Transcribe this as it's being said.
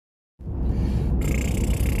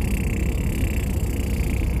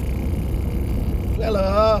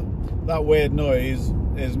Hello! That weird noise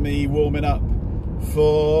is me warming up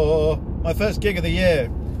for my first gig of the year.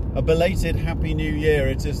 A belated Happy New Year.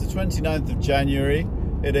 It is the 29th of January.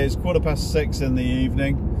 It is 6:15 in the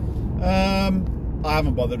evening. I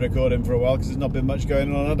haven't bothered recording for a while because there's not been much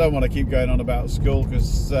going on. I don't want to keep going on about school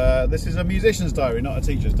because this is a musician's diary, not a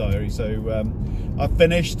teacher's diary. So I've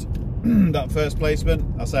finished that first placement.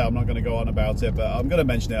 I say I'm not going to go on about it, but I'm going to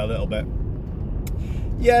mention it a little bit.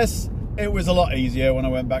 Yes, it was a lot easier when I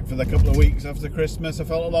went back for the couple of weeks after Christmas. I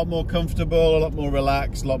felt a lot more comfortable, a lot more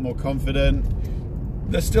relaxed, a lot more confident.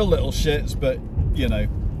 There's still little shits, but you know,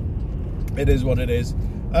 it is what it is.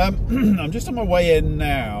 I'm just on my way in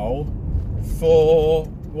now for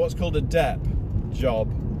what's called a DEP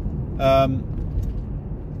job.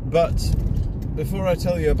 But before I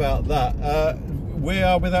tell you about that, we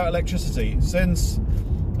are without electricity since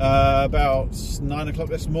about 9 o'clock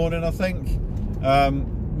this morning, I think.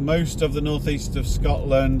 Most of the northeast of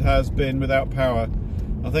Scotland has been without power.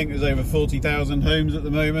 I think there's over 40,000 homes at the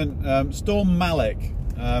moment. Storm Malik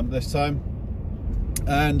this time.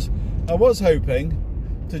 And I was hoping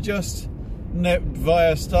to just nip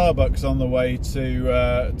via Starbucks on the way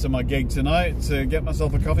to my gig tonight to get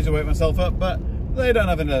myself a coffee to wake myself up, but they don't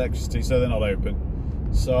have any electricity, so they're not open.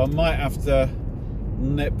 So I might have to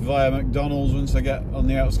nip via McDonald's once I get on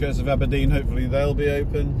the outskirts of Aberdeen. Hopefully they'll be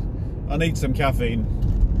open. I need some caffeine,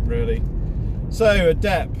 really. So a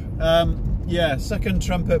DEP, yeah, second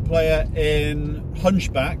trumpet player in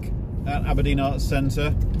Hunchback at Aberdeen Arts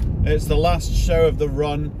Centre. It's the last show of the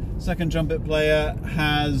run. Second trumpet player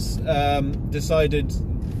has decided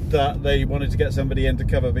that they wanted to get somebody in to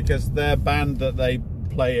cover because their band that they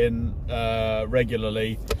play in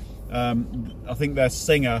regularly, I think their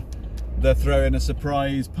singer, they're throwing a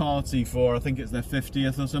surprise party for, I think it's their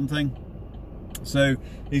 50th or something. So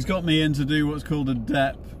he's got me in to do what's called a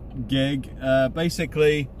DEP gig.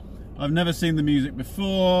 Basically, I've never seen the music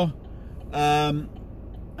before, and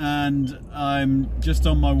I'm just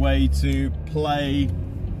on my way to play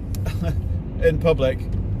in public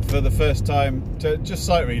for the first time, to just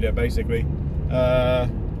sight read it basically. Yeah,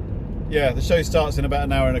 the show starts in about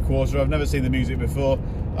an hour and a quarter. I've never seen the music before.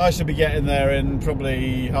 I should be getting there in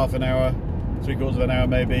probably half an hour, 3/4 of an hour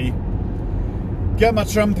maybe. Get my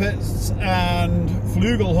trumpets and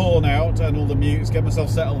flugelhorn out and all the mutes, get myself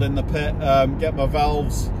settled in the pit, get my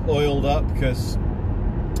valves oiled up because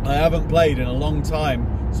I haven't played in a long time,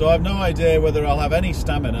 so I have no idea whether I'll have any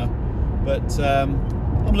stamina, but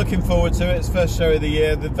I'm looking forward to it. It's first show of the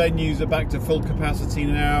year. The venues are back to full capacity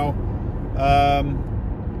now,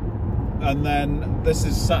 and then this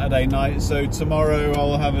is Saturday night, so tomorrow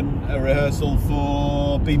I'll have a rehearsal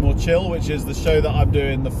for Be More Chill, which is the show that I'm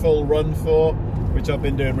doing the full run for, which I've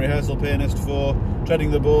been doing rehearsal pianist for.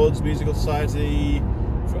 Treading the Boards Musical Society,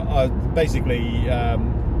 basically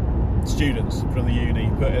students from the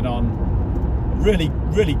uni putting on a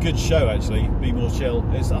really good show actually. Be More Chill.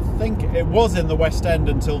 I think it was in the West End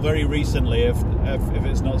until very recently, if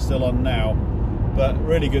it's not still on now. But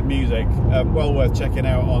really good music, well worth checking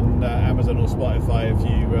out on Amazon or Spotify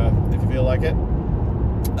if you feel like it.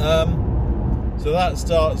 So that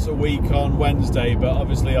starts a week on Wednesday, but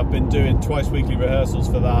obviously I've been doing twice weekly rehearsals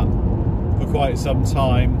for that for quite some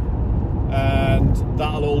time, and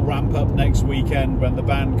that'll all ramp up next weekend when the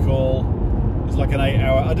band call is like an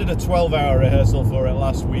 8-hour. I did a 12-hour rehearsal for it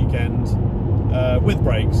last weekend with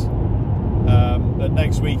breaks. But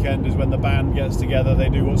next weekend is when the band gets together. They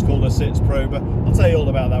do what's called a sits probe. I'll tell you all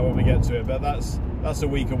about that when we get to it, but that's a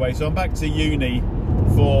week away. So I'm back to uni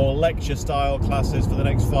for lecture style classes for the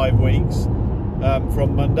next 5 weeks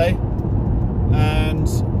from Monday, and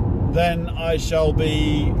then I shall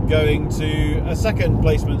be going to a second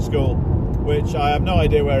placement school, which I have no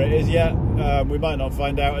idea where it is yet. We might not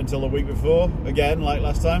find out until the week before, again like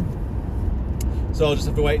last time, so I'll just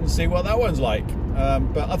have to wait and see what that one's like.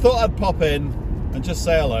 But I thought I'd pop in and just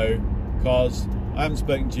say hello because I haven't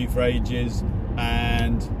spoken to you for ages,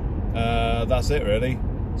 and that's it really.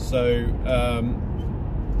 So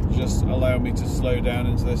just allow me to slow down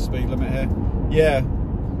into this speed limit here. Yeah,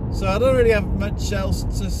 so I don't really have much else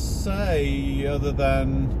to say other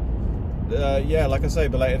than yeah, like I say,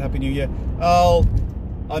 belated Happy New Year.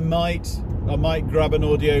 I might grab an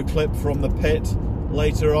audio clip from the pit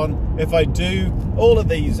later on. If I do, all of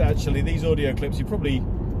these audio clips you probably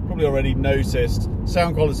already noticed,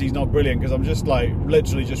 sound quality is not brilliant because I'm just like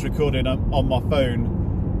literally just recording on my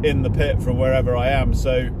phone in the pit from wherever I am,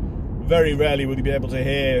 so very rarely will you be able to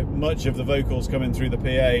hear much of the vocals coming through the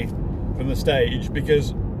PA from the stage,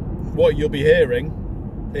 because what you'll be hearing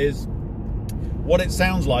is what it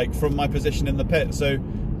sounds like from my position in the pit. So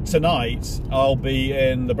tonight I'll be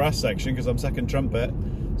in the brass section because I'm second trumpet,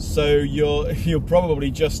 so you'll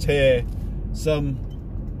probably just hear some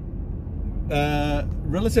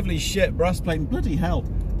relatively shit brass playing. Bloody hell.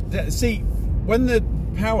 See, when the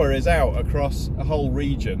power is out across a whole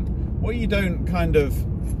region, what you don't kind of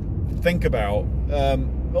think about,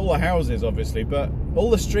 all the houses obviously, but all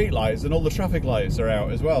the street lights and all the traffic lights are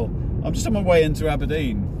out as well. I'm just on my way into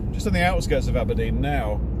Aberdeen, just on the outskirts of Aberdeen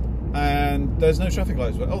now, and there's no traffic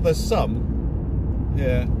lights. Oh, there's some,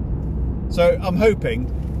 yeah. So I'm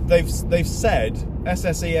hoping they've said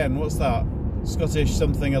SSEN, what's that? Scottish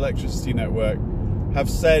something electricity network, have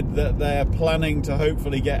said that they're planning to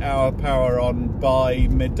hopefully get our power on by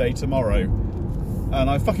midday tomorrow. And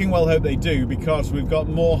I fucking well hope they do, because we've got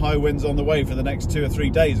more high winds on the way for the next 2 or 3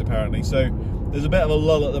 days apparently. So there's a bit of a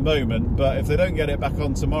lull at the moment, but if they don't get it back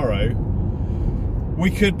on tomorrow, we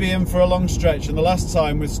could be in for a long stretch. And the last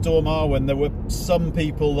time with Storm Arwen, there were some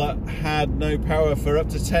people that had no power for up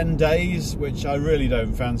to 10 days, which I really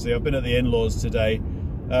don't fancy. I've been at the in-laws today.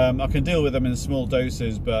 I can deal with them in small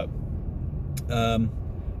doses, but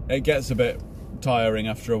it gets a bit tiring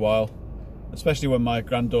after a while, especially when my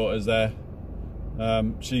granddaughter's there.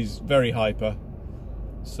 She's very hyper.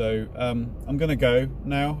 So I'm gonna go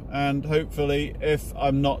now, and hopefully, if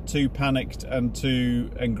I'm not too panicked and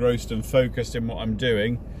too engrossed and focused in what I'm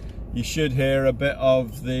doing, you should hear a bit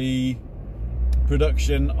of the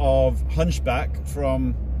production of Hunchback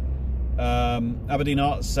from Aberdeen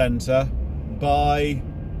Arts Centre by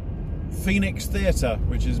Phoenix Theatre,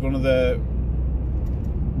 which is one of the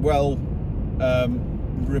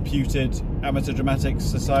reputed amateur dramatics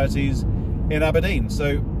societies in Aberdeen.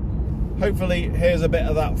 So hopefully here's a bit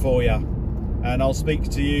of that for you, and I'll speak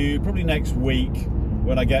to you probably next week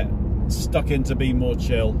when I get stuck into being more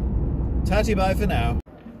chill. Tatty bye for now.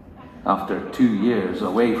 After 2 years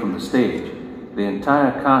away from the stage, the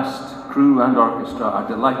entire cast, crew and orchestra are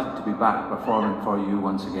delighted to be back performing for you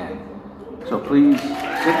once again. So please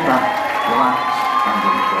sit back, relax and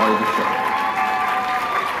enjoy the show.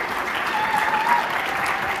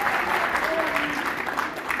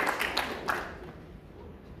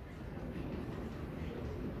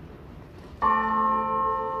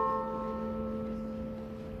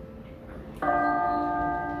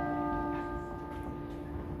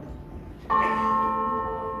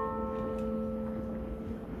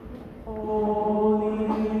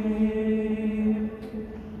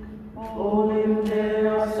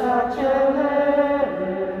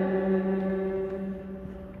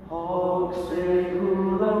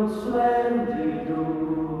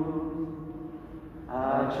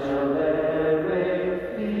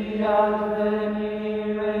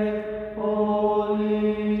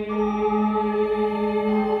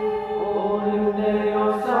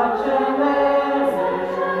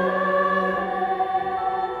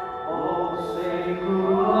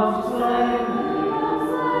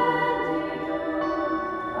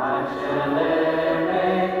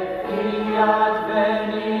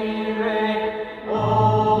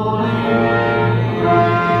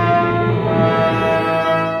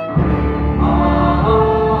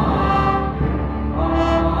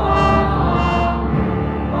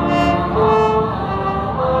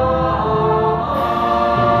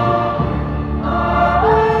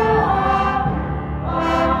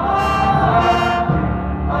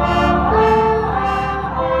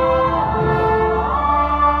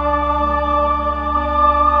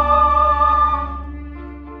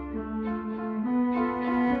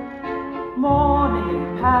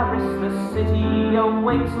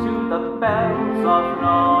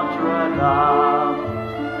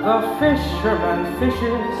 Fishermen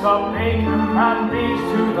fishes of bacon and bees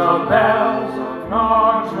to the bells of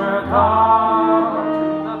Notre Dame.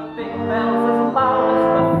 To the big bells as loud as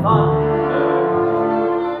the thunder,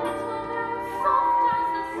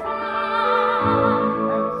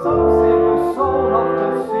 and some say the soul of the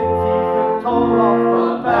city, the toll of the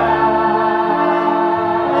bells.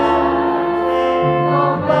 The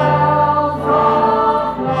bells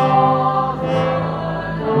of Notre Dame.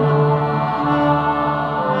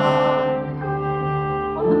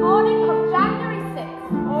 On the morning of January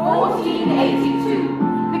 6th, 1482,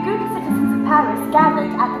 the good citizens of Paris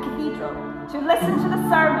gathered at the cathedral to listen to the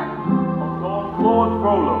sermon Of Lord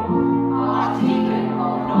Rollo, Archdeacon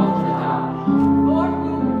of Notre Dame, for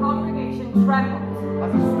whom the congregation trembled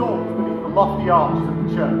as he stormed beneath the lofty arches of the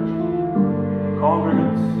church.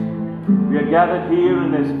 Congregants, we are gathered here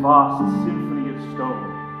in this vast symphony of stone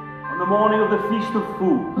on the morning of the Feast of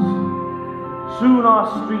Fools. Soon our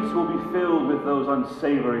streets will be filled with those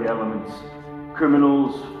unsavory elements,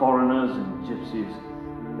 criminals, foreigners and gypsies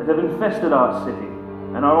that have infested our city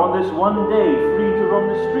and are on this one day free to roam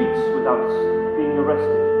the streets without being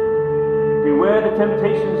arrested. Beware the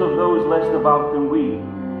temptations of those less devout than we.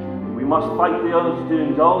 We must fight the urge to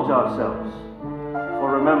indulge ourselves.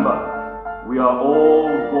 For remember, we are all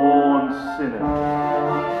born sinners.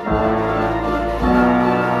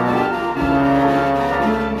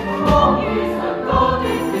 Long years ago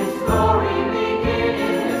did this story begin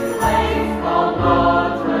in this place called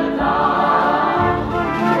Notre Dame.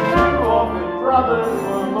 Orphan brothers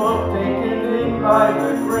were both taken in by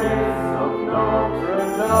the grace of Notre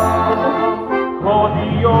Dame. Claude the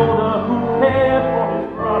older who cared for his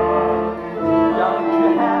brother, young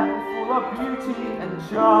Jehan full of beauty and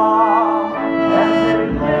charm. And they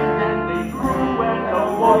lived and they grew and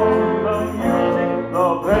awoke to the music, the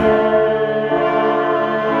bells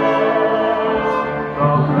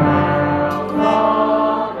of Notre Dame.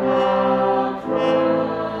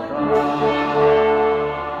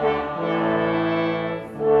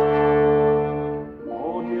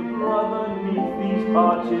 Oh, dear brother, 'neath these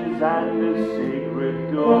arches and this sacred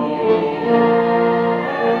door,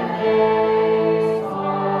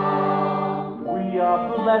 we are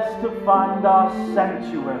blessed to find our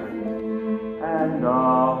sanctuary and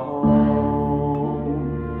our home.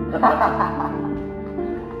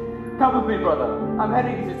 Come with me, brother. I'm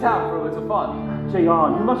heading into town for a little fun.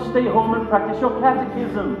 Jehan, you must stay home and practice your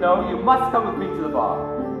catechism. No, you must come with me to the bar.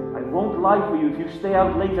 I won't lie for you if you stay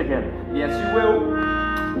out late again. Yes, you will.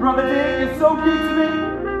 Brother dear, you're so good to me.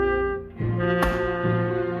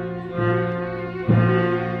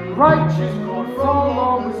 Righteous God from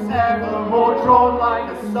long was evermore drawn like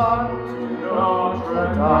the sun to Notre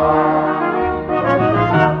Dame.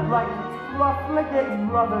 Like its profligate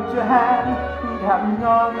brother Jehan, who'd have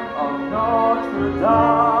none of Notre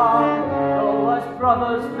Dame. Though as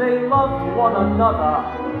brothers they loved one another,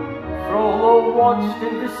 Frollo watched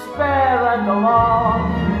in despair and alarm.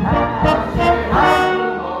 And Jehan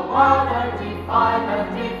grew more wild and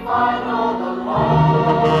defied all the laws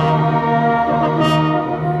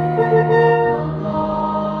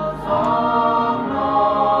of Notre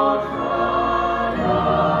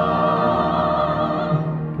Dame.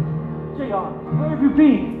 Jehan, where have you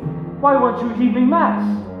been? Why weren't you at evening mass?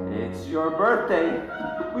 It's your birthday.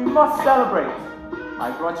 We must celebrate.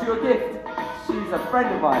 I brought you a gift. She's a friend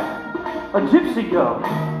of mine. A gypsy girl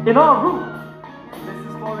in our room. This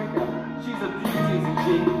is Florica. She's a beauty, isn't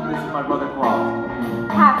she? This is my brother Claude.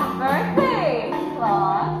 Happy birthday,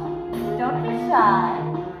 Claude. Don't be shy.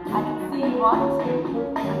 I can see you want to.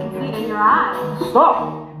 I can see it in your eyes. Stop!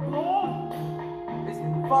 It's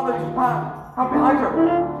Father Japan. I'm behind her.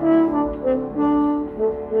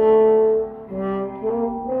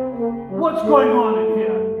 What's going on in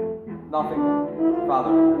here? Nothing,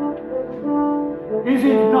 Father. Is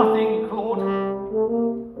it nothing, Claude?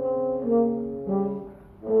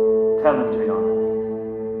 Tell him, Jehan.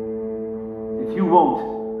 If you won't,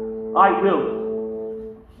 I will.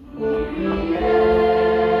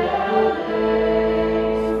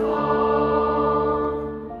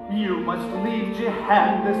 You must leave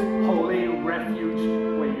Jehan, this holy refuge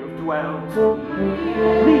where you've dwelt.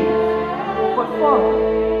 Leave, but Father.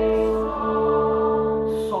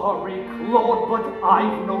 Sorry, Claude, but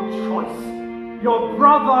I've no choice. Your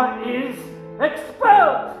brother is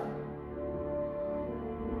expelled!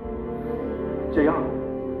 Jehan,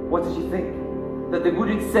 what did you think? That they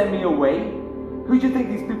wouldn't send me away? Who do you think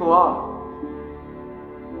these people are?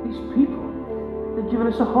 These people, they've given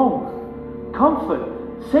us a home, comfort,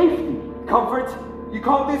 safety. Comfort? You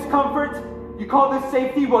call this comfort? You call this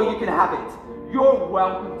safety? Well, you can have it. You're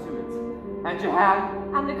welcome to it. And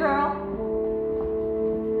Jehan? And the girl?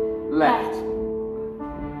 Left.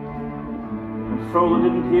 And Frollo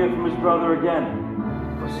didn't hear from his brother again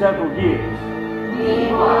for several years.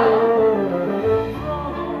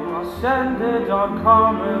 Ascended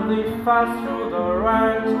uncommonly fast through the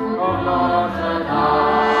ranks of Notre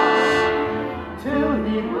Dame, Till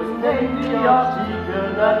he was named the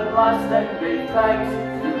Archdeacon at last and gave thanks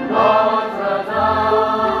to Notre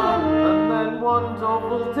Dame. And then one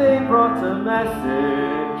double day brought a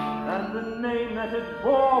message, And the name that it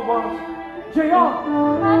bore was Jehan.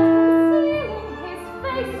 And concealing his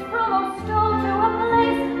face, Frollo stole to a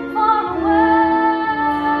place far away.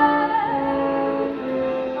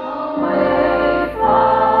 Away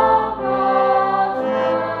from Notre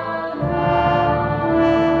Dame.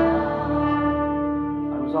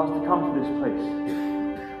 I was asked to come to this place.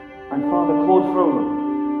 I'm Father Claude Frollo.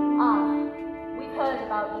 Ah, we've heard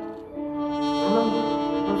about you. Hello,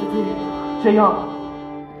 Brother dear. Jehan,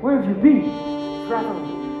 where have you been?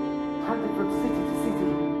 traveling, hunting from city to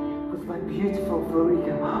city with my beautiful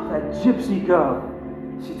Florica. That gypsy girl.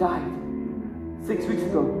 She died. 6 weeks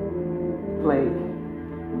ago, plague.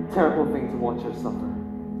 Terrible thing to watch her suffer.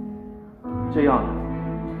 Jayon,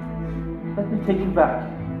 let me take you back.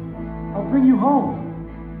 I'll bring you home.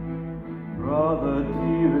 Brother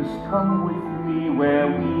dearest, come with me where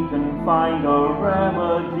we can find a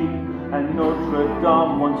remedy, and Notre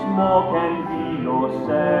Dame once more can be your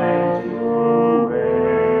sanctuary.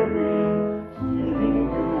 Healing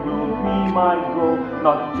you will be my goal,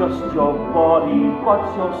 not just your body, but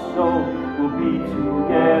your soul will be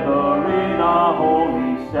together in a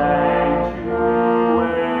holy sanctuary.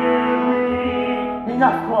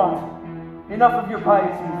 Enough, Claude. Enough of your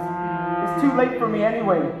pieties. It's too late for me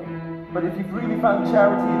anyway. But if you've really found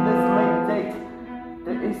charity in this late date,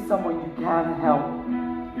 there is someone you can help.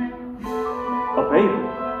 A baby?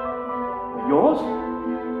 Yours?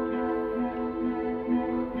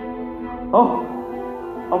 Oh,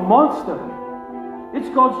 a monster! It's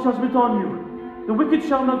God's judgment on you. The wicked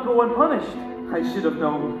shall not go unpunished. I should have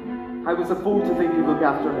known. I was a fool to think you look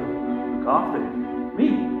after him. Look after him? Me?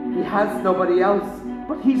 He has nobody else.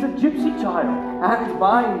 But he's a gypsy child. And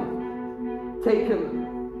mine. Take him.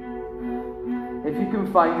 If you can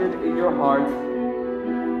find it in your heart.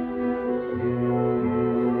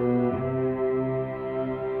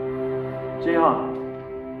 Jayon.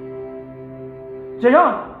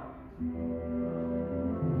 Jayon!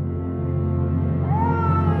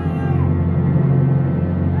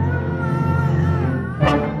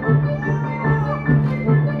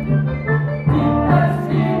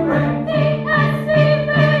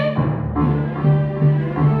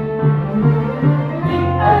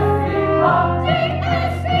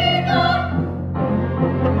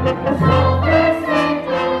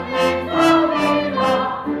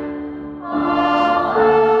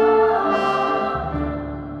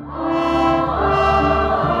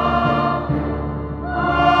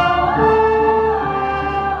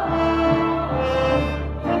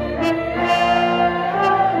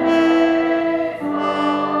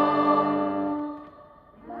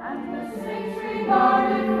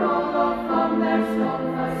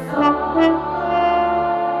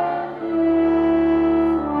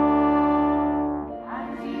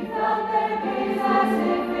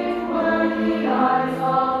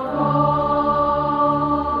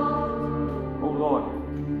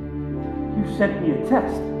 Sent me a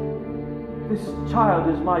test. This child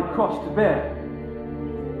is my cross to bear.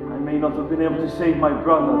 I may not have been able to save my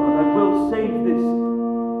brother, but I will save this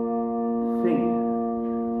thing.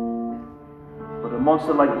 But a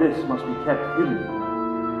monster like this must be kept hidden.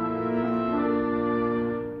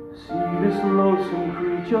 See this loathsome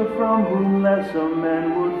creature from whom lesser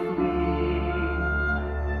men would flee.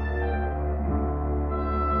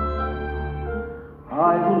 I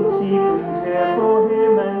will keep and care for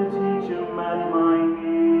him and teach him at my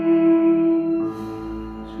knees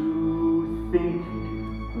to think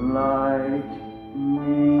like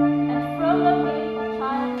me. And Frollo gave the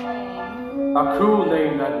child name. A cruel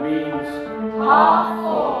name that means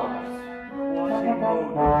Half-Thorns.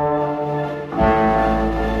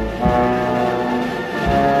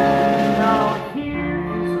 Now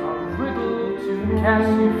here's a riddle to guess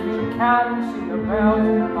if you can see the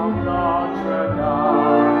bells of Notre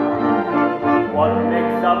Dame. What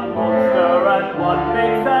makes a monster and what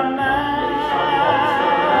makes a man?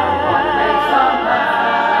 What makes a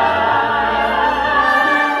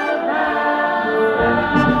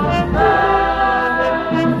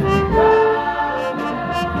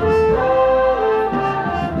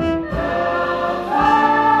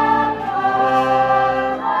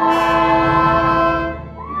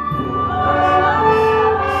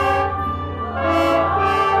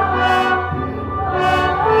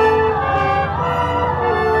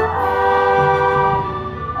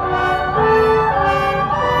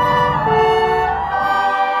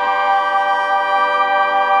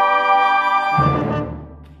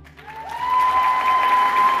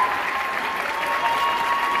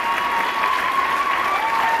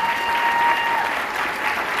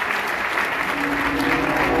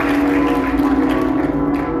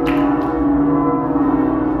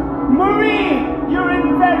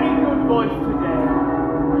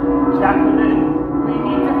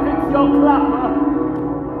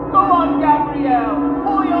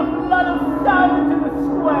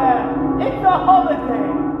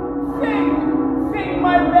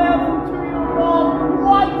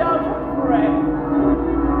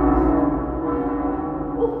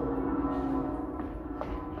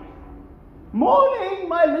Morning,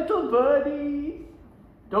 my little birdies.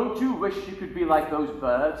 Don't you wish you could be like those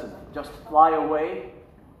birds and just fly away?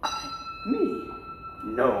 Me?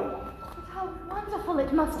 No. But how wonderful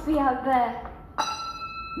it must be out there.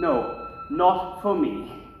 No, not for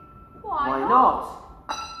me. Why not?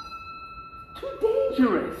 Too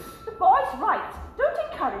dangerous. The boy's right. Don't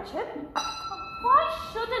encourage him. Why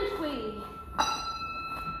shouldn't we?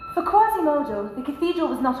 For Quasimodo, the cathedral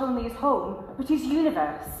was not only his home, but his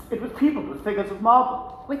universe. It was peopled with figures of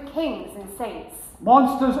marble. With kings and saints.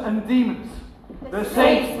 Monsters and demons. The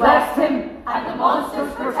saints blessed him, and the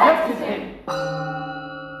monsters protected him.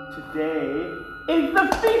 Today is the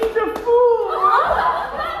Feast of Fools!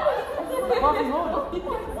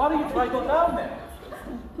 Why do you try to go down there?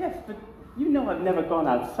 Yes, but you know I've never gone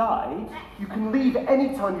outside. You can leave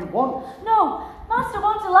anytime you want. No, Master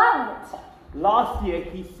won't allow it. Last year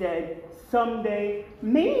he said, someday,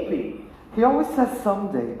 maybe. He always says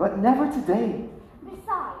someday, but never today.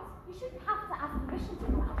 Besides, you shouldn't have to ask permission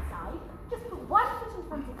to go outside. Just put one foot in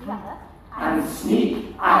front of the other And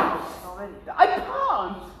sneak out. I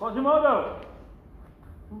can't. Quasimodo!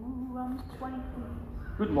 Ooh, I'm 20.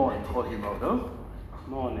 Good morning, Quasimodo.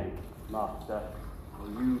 Morning, Master.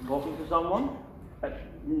 Were you talking to someone?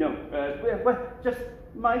 No, well, just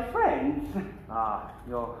my friends. Ah,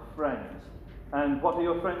 your friends. And what are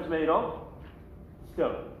your friends made of?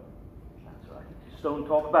 Stone. That's right. Stone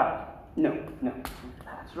talk back. No.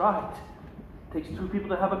 That's right. It takes two people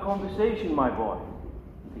to have a conversation, my boy.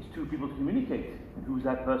 It takes two people to communicate. And who's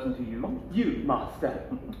that person to you? You, Master.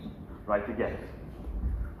 Right again.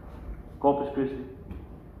 Corpus Christi.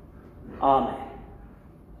 Amen.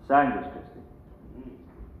 Sanguis Christi.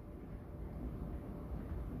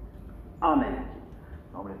 Amen.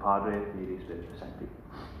 Nomine Padre, Filii, Spiritus Sancti.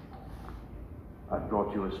 I've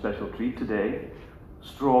brought you a special treat today.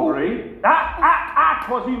 Strawberry.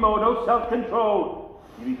 Quasimodo, self-control.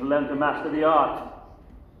 You need to learn to master the art.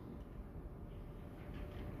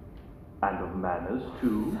 And of manners,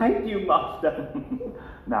 too. Thank you, Master.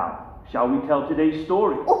 Now, shall we tell today's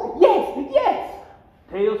story? Oh, yes.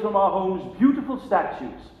 Tales from our home's beautiful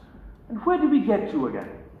statues. And where did we get to again?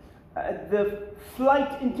 The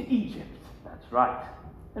flight into Egypt. That's right.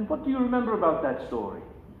 And what do you remember about that story?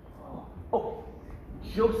 Oh,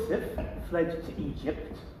 Joseph fled to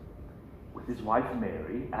Egypt. With his wife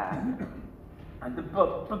Mary and... And the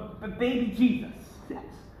baby Jesus. Yes.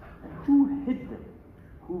 And who hid them?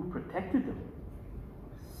 Who protected them?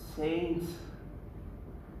 Saint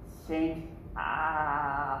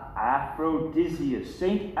Aphrodisias.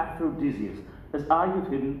 Saint Aphrodisias. As I have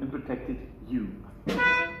hidden and protected you.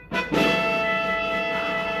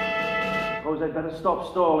 Suppose I'd better stop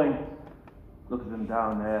stalling. Look at them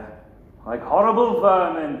down there. Like horrible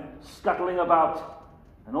vermin scuttling about.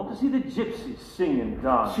 And all to see the gypsies sing and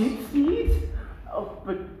dance. Gypsies? Oh,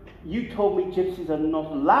 but you told me gypsies are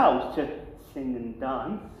not allowed to sing and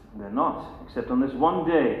dance. They're not, except on this one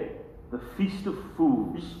day, the Feast of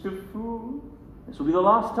Fools. Feast of Fools? This will be the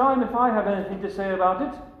last time if I have anything to say about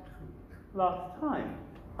it. Last time?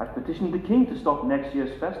 I've petitioned the king to stop next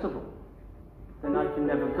year's festival. Then I can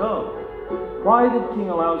never go. Why the king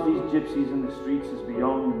allows these gypsies in the streets is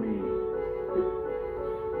beyond me.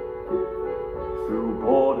 Through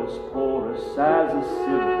borders porous as a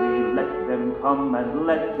sieve, we let them come and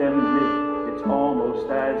let them live. It's almost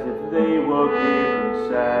as if they were given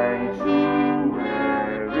sanctuary.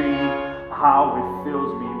 How it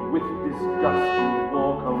fills me with disgust to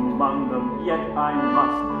walk among them, yet I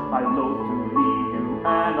must. I loathe to leave you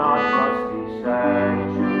and our trusty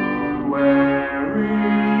sanctuary.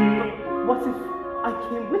 What if I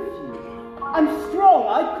came with you? I'm strong,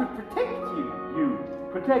 I could protect you. You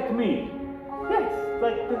protect me. Yes,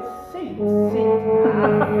 like the saint.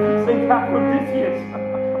 Saint Aphrodisias.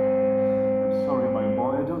 I'm sorry, my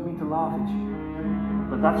boy, I don't mean to laugh at you.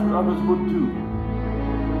 But that's what others would do.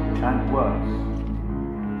 And worse.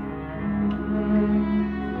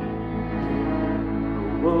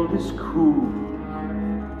 The world is cruel.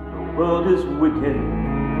 The world is wicked.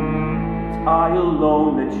 It's I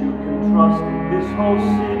alone that you can trust in this whole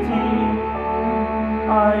city.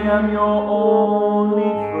 I am your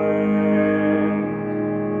only friend.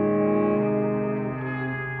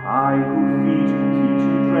 I who feed you, teach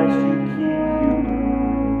you, dress you, keep you.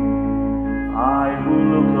 I who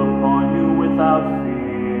look upon you without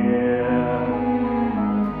fear.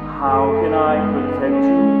 How can I protect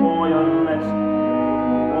you, boy, unless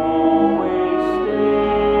you always stay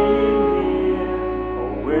here,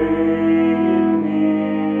 away in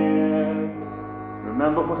here?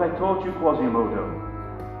 Remember what I taught you, Quasimodo.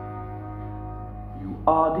 You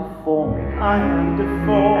are deformed. I am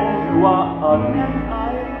deformed. You are ugly. And I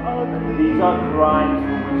am ugly. These are crimes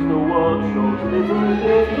for which the world shows little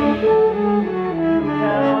pity. You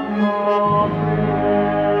cannot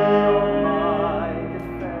comprehend. My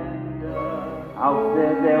defender. Out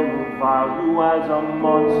there they'll revile you as a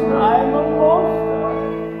monster. I'm a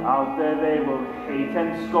monster. Out After they will hate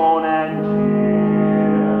and scorn and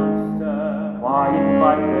jeer, why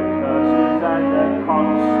invite the curses and the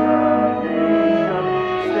consternation?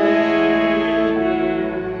 Stay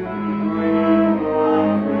here, be grateful,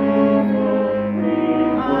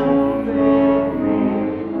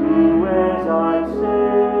 do as I say,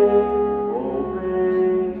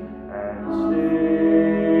 obey and stay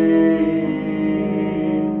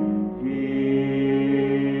here.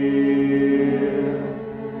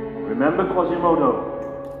 Remember, Quasimodo,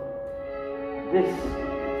 this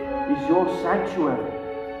is your sanctuary.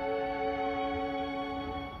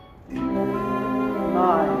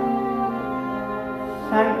 My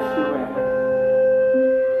sanctuary.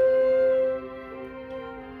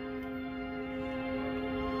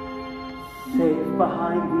 Safe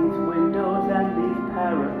behind these windows and these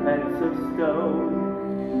parapets of stone,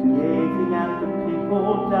 gazing at the people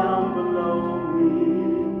down below me.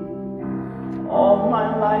 All my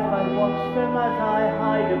life I watch them as I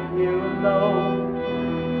hide up here alone,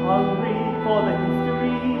 hungry for the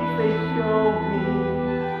histories they show me.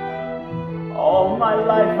 All my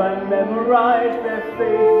life I memorize their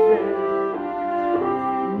faces,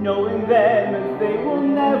 knowing them as they will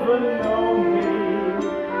never know me.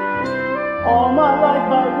 All my life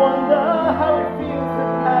I wonder how it feels to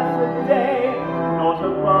pass a day not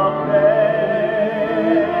above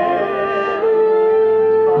them,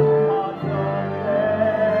 but part of them,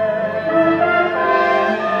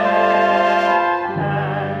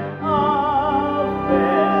 and of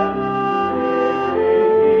them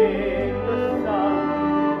living in the sun.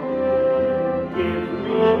 Give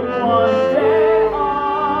me one day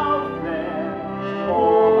of them,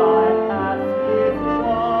 all I ask is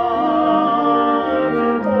one.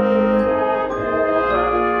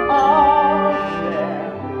 Of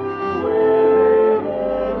them, where they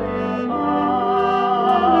all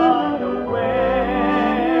unaware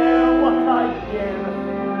what I give,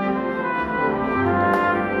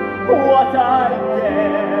 what I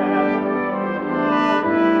dare,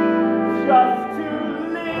 just to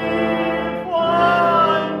live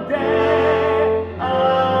one day of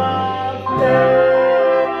them.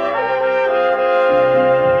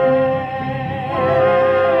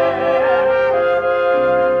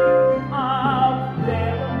 Out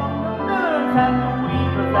there among the birds and the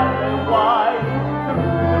weavers and their wives,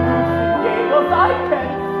 through the roofs and gables I can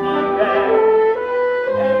see them.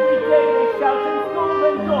 Every day they shout and scold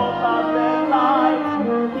and talk about their lives,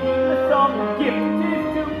 heedless of the gift it is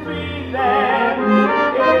to be them.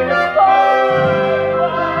 If I were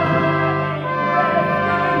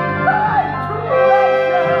investing my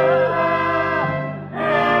treasure,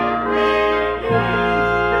 every instant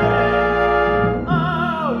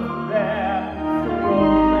out there,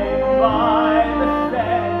 strolling by the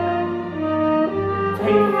sand,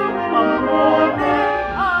 take a morning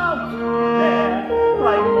out there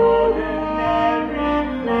like ordinary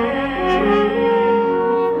men.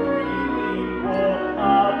 Freely walk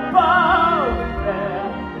about there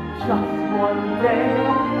just one day,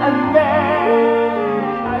 and then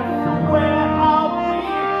I swear I'll be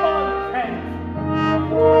content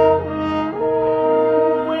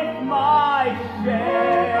with my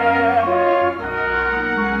share.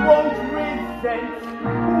 Won't resent,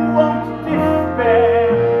 won't despair,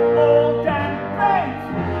 old and bent,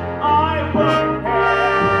 I won't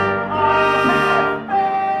care. I'll have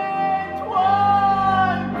spent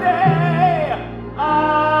one day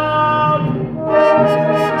out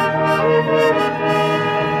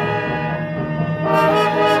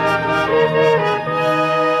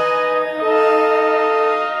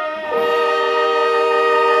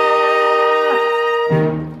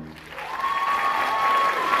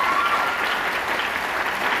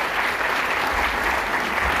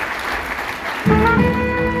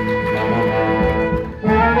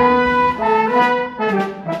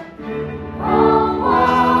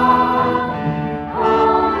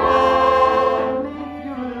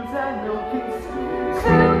mules and milking stools.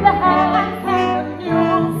 To the hands and the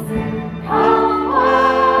mules, come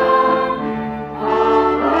on,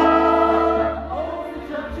 come on. All the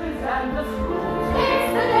churches and the schools. It's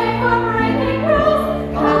the day for breaking rules.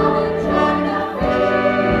 Come and join the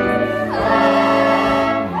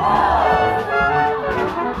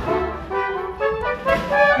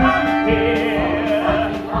Here,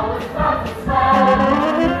 always love to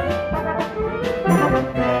smile.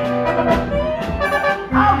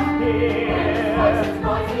 out here, Voices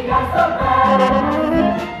noisy as the bell.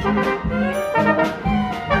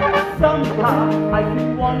 Somehow I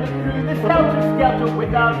can wander through this helter-skelter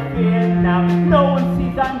without fear now. No one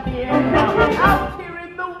sees I'm here now. Out here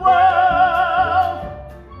in the world.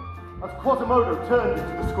 As Quasimodo turned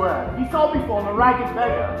into the square, he saw before him a ragged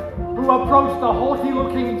beggar, who approached a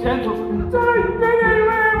haughty-looking gentleman. Don't bid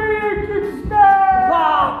anywhere where you can stand!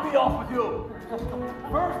 Ah, be off with you!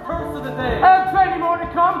 First curse of the day. Plenty more to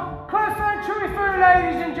come. Close and truly through,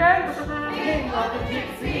 ladies and gents. King of the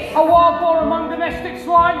gypsies. A wild boar among domestic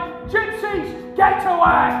swine. Gypsies, get to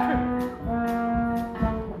work!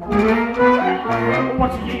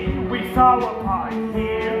 What are ye with our pie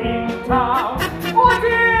here in town? What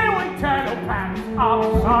here with turtle pants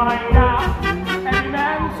upside down? Every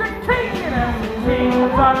man's a king and every king's a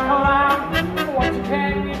clown. What you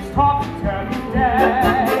can is topsy-turvy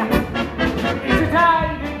day. It's a day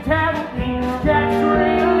the devil gets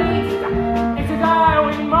released. It's a day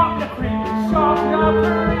we mock the previous shock of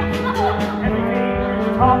everything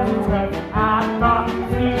is topsy-turvy and nothing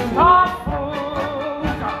seems half full.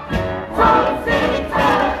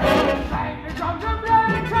 Topsy-turvy, bang the drums and blow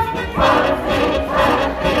the trumpets.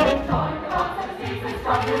 Topsy-turvy, join the box and streets and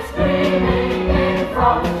stop the screaming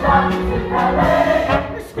from Chaps to Calais.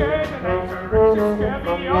 The Scandinator is the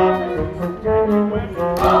scabby artist, it's getting with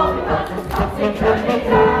all because it's topsy-turvy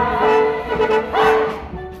time.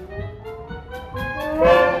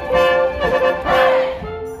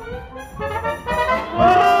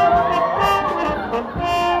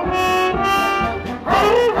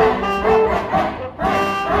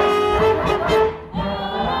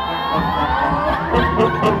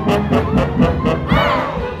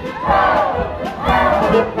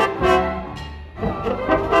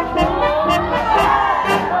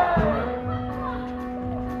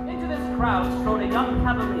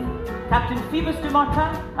 Captain Phoebus du Martin,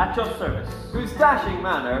 at your service. Whose dashing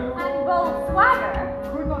manner And bold swagger.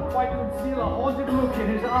 Could not quite conceal a haunted look in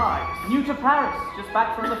his eyes. New to Paris, just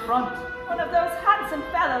back from the front. One of those handsome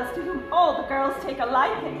fellows to whom all the girls take a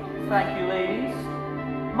liking. Thank you, ladies.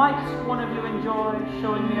 Might one of you enjoy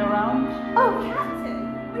showing me around? Oh,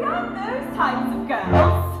 Captain, we aren't those types of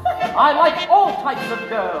girls. I like all types of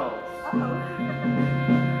girls. Oh.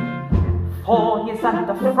 4 years at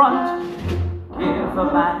the front, give a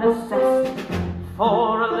man a zest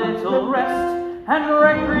for a little rest and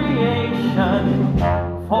recreation,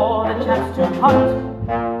 for the chance to hunt,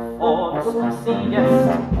 for the species,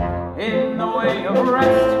 in the way of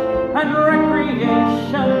rest and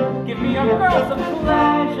recreation. Give me your girls of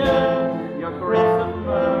pleasure, your grapes of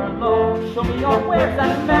Merlot, show me your wares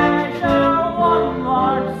and measure. One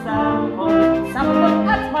large sample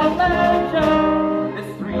at my leisure. This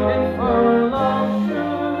 3-day furlough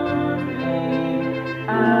should be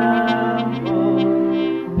ample.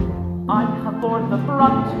 I have borne the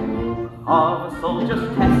brunt of a soldier's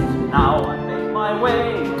test. Now I make my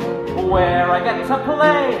way where I get to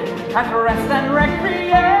play and rest and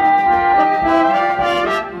recreate.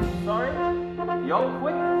 Sorry, you're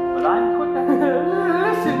quick, but I'm quicker.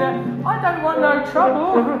 Listen, I don't want no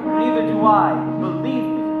trouble. Neither do I, believe me.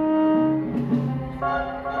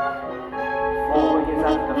 4 years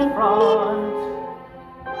at the front.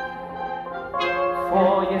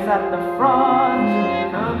 4 years at the front.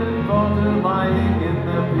 Cannon lying in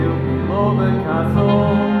the view below the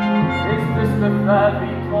castle. Is this the third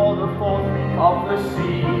week or the 4th week of the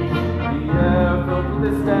siege? The air filled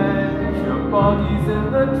with the stench, your bodies in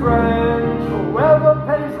the trench. Whoever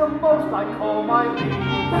pays the most, I call my liege.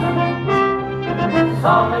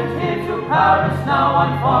 Summoned here to Paris, now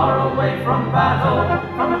I'm far away from battle,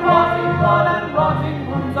 from the clotting blood and rotting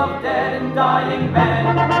wounds of dead and dying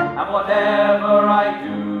men. And whatever I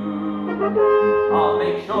do, I'll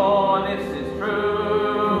make sure this is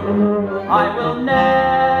true. I will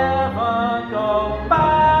never go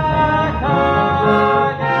back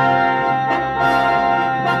again.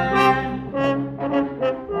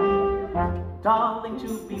 Darling, to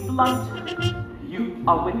be blunt, you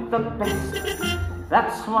are with the best.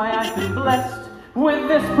 That's why I've been blessed with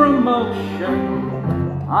this promotion.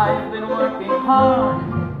 I've been working hard,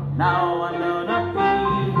 now I'm gonna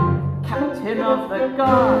be captain of the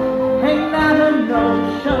guard. Ain't that a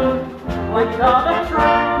notion? Like other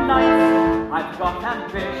true knights, I've got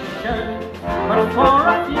ambition, but for a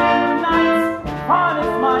few nights, fun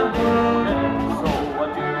is my mission. So what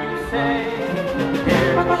do you say?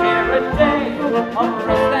 Here to share a day of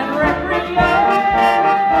rest and recreation.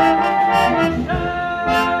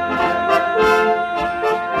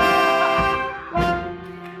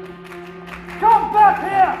 Come back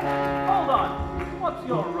here! Hold on. What's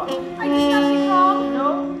your rush? I did nothing wrong. No?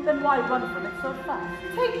 Then why run from it so fast?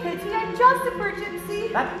 Take pity, I'm just a poor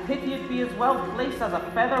gypsy. That pity'd be as well placed as a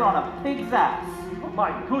feather on a pig's ass. Oh,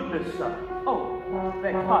 my goodness, sir. Oh,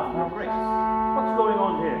 beg pardon, your grace. What's going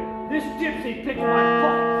on here? This gypsy picked my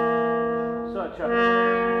pocket. Search her.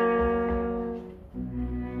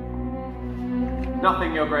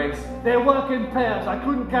 Nothing, Your Grace. They work in pairs. I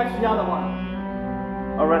couldn't catch the other one.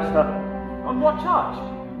 Arrest her. On what charge?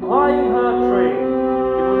 Plying her trade.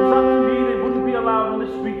 If it was up to me, they wouldn't be allowed on the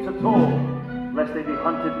streets at all, lest they be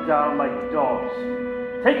hunted down like dogs.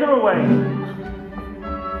 Take her away.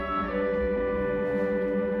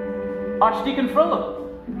 Archdeacon Frollo.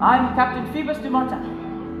 I'm Captain Phoebus du Martin.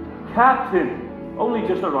 Captain, only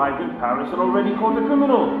just arrived in Paris and already caught a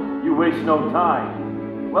criminal. You waste no time.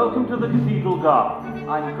 Welcome to the Cathedral Guard.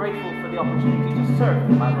 I'm grateful for the opportunity to serve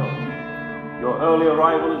in my role. Your early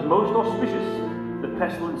arrival is most auspicious. The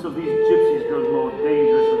pestilence of these gypsies grows more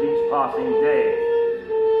dangerous with each passing day.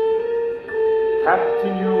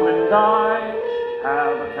 Captain, you and I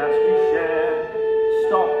have a task to share,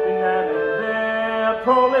 stopping them in their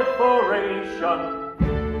proliferation.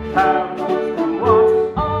 Camels to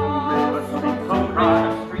us,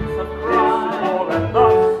 river streets of crime, this war and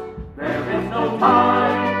thus, there is no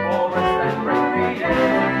time for rest and recreation.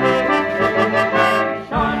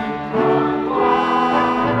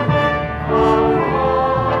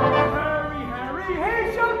 Hurry, hurry,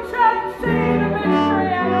 here's your chance. See the mystery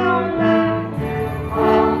and romance.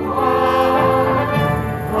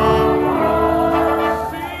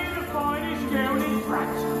 See the finest girl in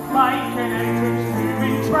France, like an entrance to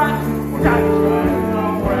entrance. That's where the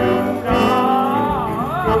world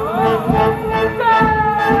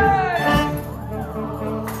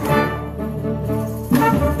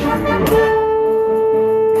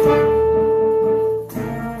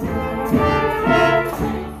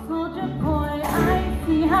Soldier boy, I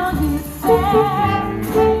see how you stand.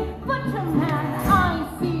 Hey, butcher man, I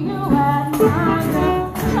see you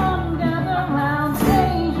admire. Come gather round,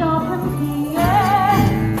 raise your Pierre.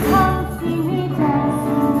 Come see me dance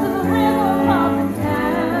to the rhythm of the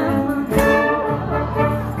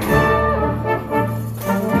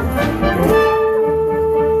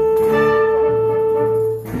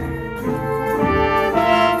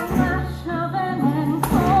Flash of an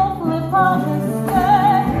ankle, flip of a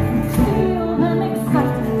skirt, feel them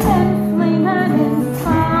excite and flame and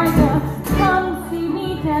inspire. Come see me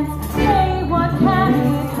dance, say what can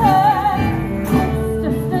it hurt? It's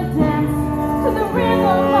just a dance to the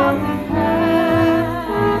rhythm of the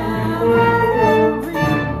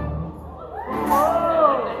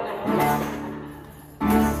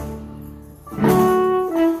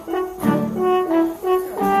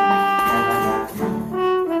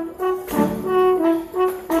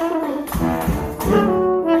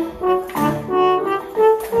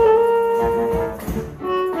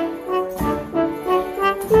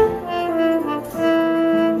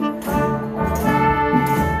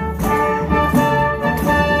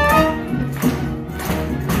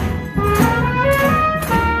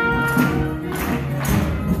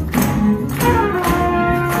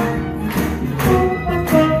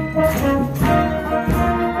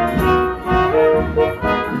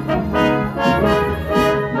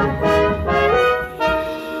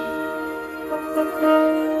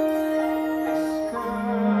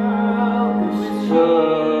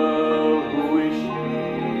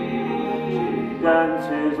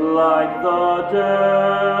dances like the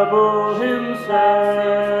devil himself.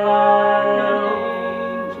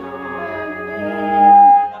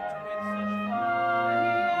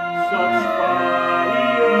 Such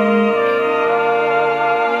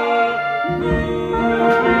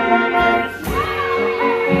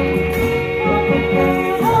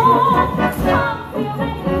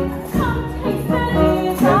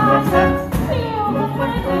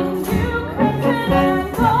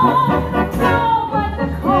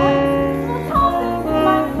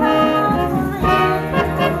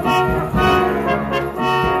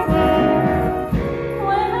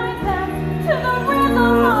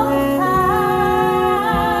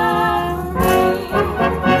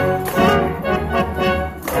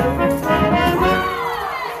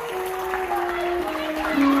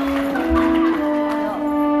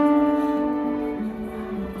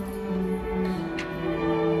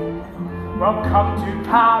Welcome to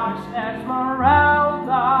Paris,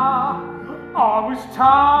 Esmeralda. I was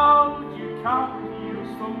told you'd come with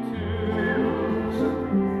useful tools.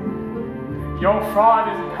 Your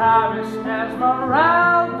father's in Paris,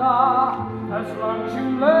 Esmeralda, as long as you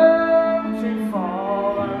learn to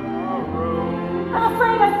follow the rules. I'm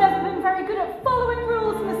afraid I've never been very good at following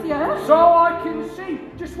rules, monsieur. So I can see.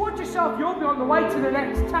 Just watch yourself, you'll be on the way to the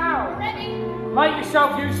next town. Ready? Make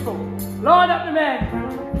yourself useful. Line up the men.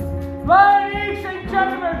 Ladies and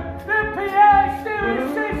gentlemen, the Pierre Steering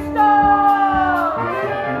Sisters!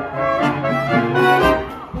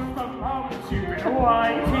 The moment you've been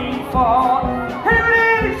waiting for. Here it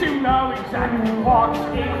is, you know exactly what's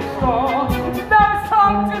in store. There's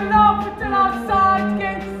time to love until I say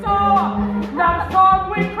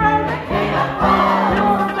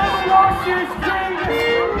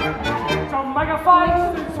your face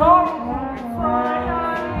that's horrible and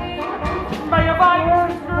frightening. May your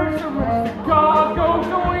veins and gruesome as the gargoyles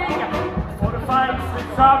wing. For the face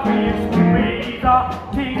that's obvious to be the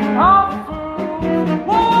king of fools.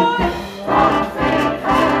 Why?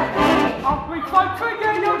 Ugly folk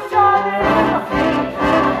forget your shining.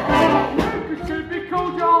 You should be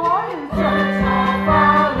called your lions.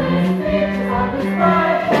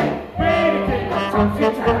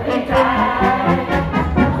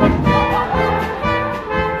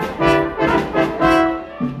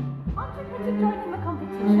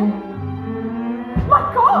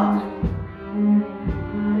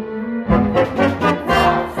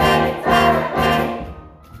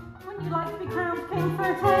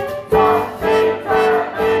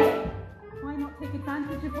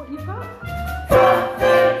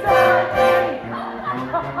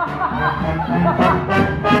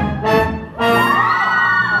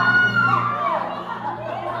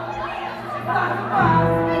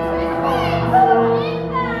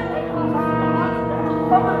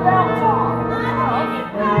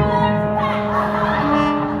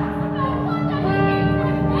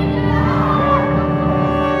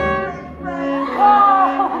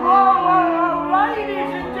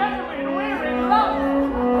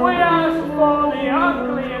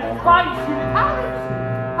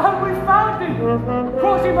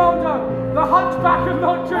 Quasimodo, the hunchback of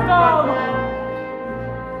Notre Dame.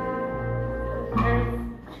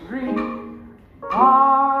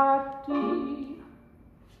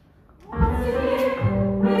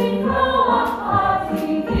 We throw a party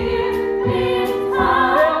here in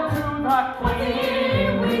town. Hail to the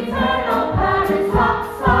king. We turn on Paris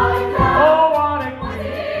upside down. Oh, what a What's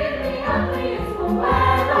here the ugliest will wear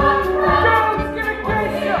a crown. girl's gonna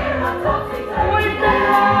kiss you. Here a topsy-turvy We've been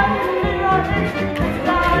lying in our history this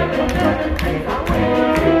time. things are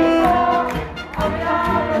waiting for. Oh, we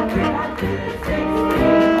are a big and to the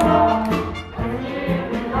 64. And here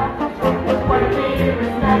we got the trouble. What here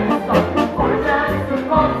is never stopped. For a dance to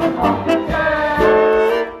pop on the chair.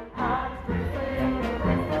 Hands to swing.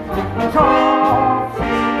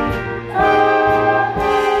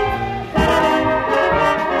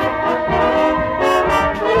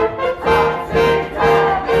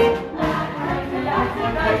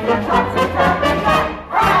 Topsy-turvy.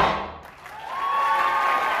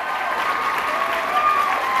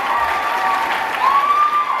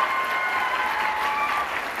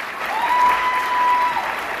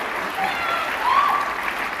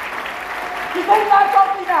 You think that's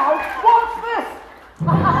something now? What's this?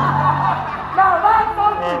 Now that's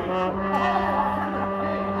something!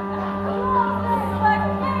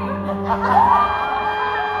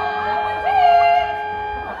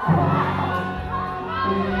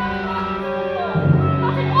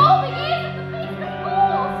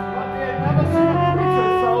 Never seen a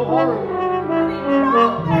picture so horrible.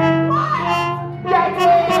 Get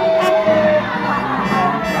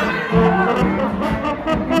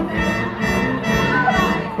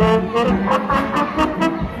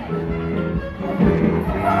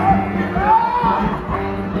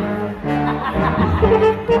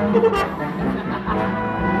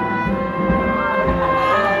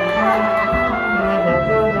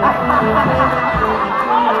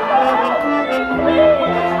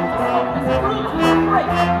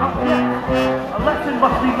A lesson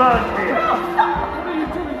must be learned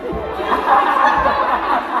here.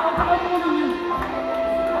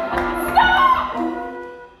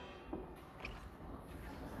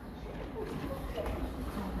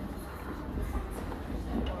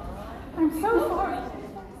 I'm so sorry.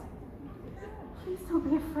 Please don't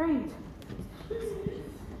be afraid.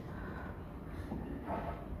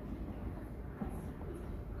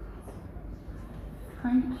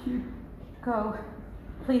 Thank you. Go,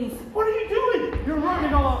 please. What are you doing? You're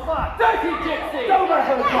ruining all our fun. Dirty gypsy! Don't let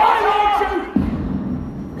her go. Why won't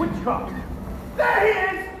you? Witchcraft. There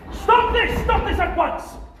he is! Stop this! Stop this at once!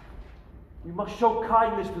 We must show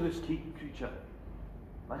kindness to this creature,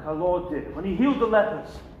 like our Lord did when he healed the lepers.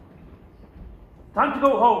 Time to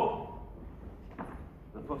go home.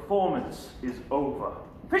 The performance is over.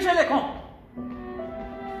 Fichez les comptes!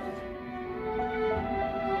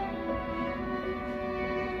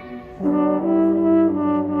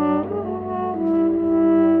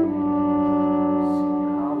 See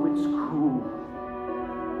how it's cruel.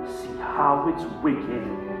 See how it's wicked.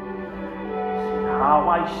 See how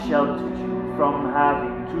I sheltered you from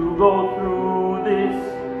having to go through this.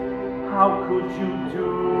 How could you do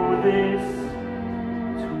this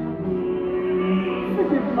to me?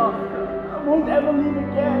 Forgive Master. I won't ever leave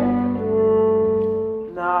again.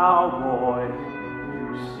 Now, boy, you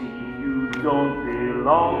see you don't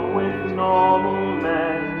belong with normal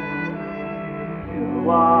men.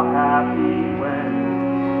 are happy when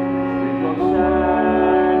in your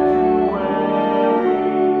sanctuary,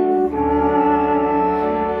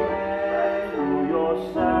 to your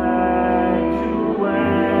sanctuary,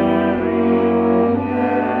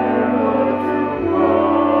 never to go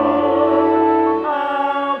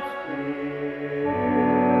out here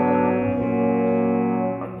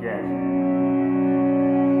again.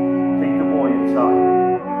 Take the boy inside.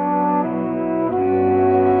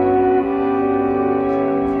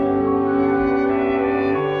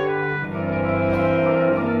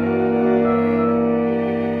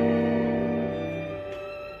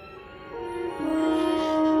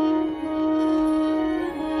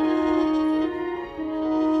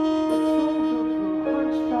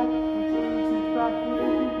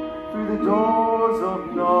 Through the doors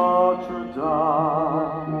of Notre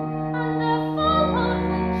Dame.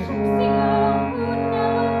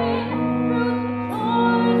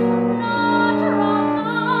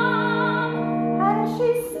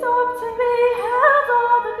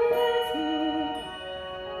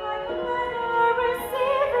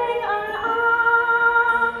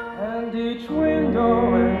 And each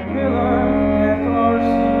window and pillar echoes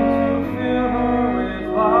seem to fill her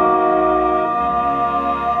with light.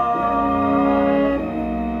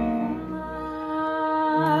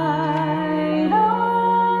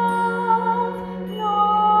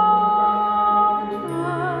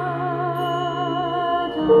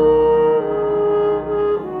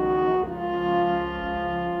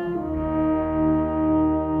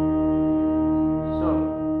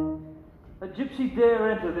 So, a gypsy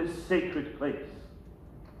dare enter this sacred place,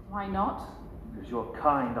 Why not? because you're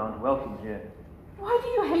kind aren't welcome here, Why do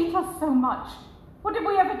you hate us so much? What did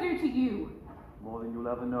we ever do to you? more than you'll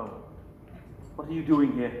ever know. What are you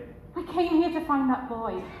doing here? I came here to find that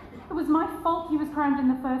boy. It was my fault he was crowned in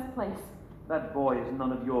the first place. That boy is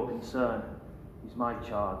none of your concern. He's my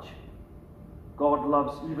charge. God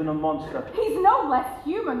loves even a monster. He's no less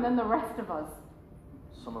human than the rest of us.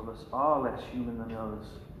 Some of us are less human than others,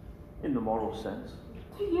 in the moral sense.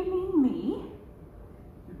 Do you mean me?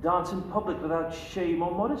 You dance in public without shame or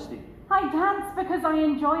modesty. I dance because I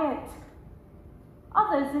enjoy it.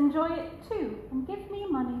 Others enjoy it too and give me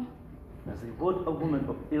money. As they would a woman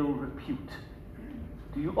of ill repute.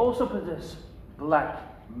 Do you also possess black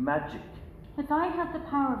magic? If I had the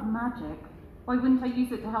power of magic, why wouldn't I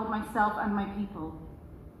use it to help myself and my people?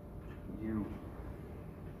 You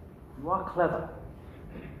are clever.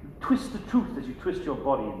 You twist the truth as you twist your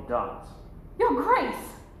body in dance. Your Grace!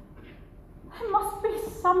 There must be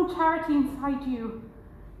some charity inside you.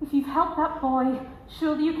 If you've helped that boy,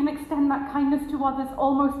 surely you can extend that kindness to others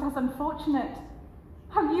almost as unfortunate.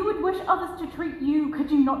 How you would wish others to treat you, could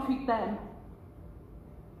you not treat them?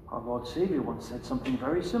 Our Lord Savior once said something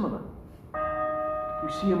very similar. You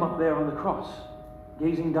see him up there on the cross,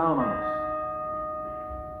 gazing down on us.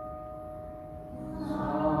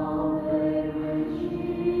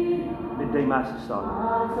 Midday Mass is starting.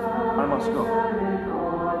 I must go.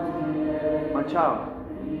 My child,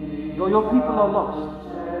 though your people are lost,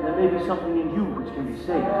 there may be something in you which can be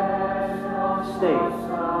saved. Stay.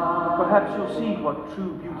 Perhaps you'll see what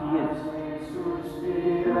true beauty is.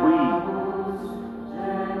 And we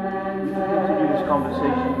can continue this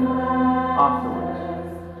conversation afterwards.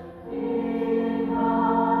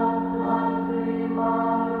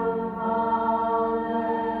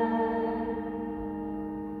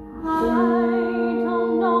 I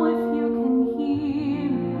don't know if you can hear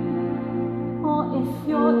me, or if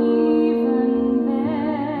you're even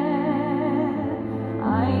there. I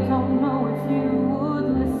don't know if you would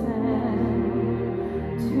listen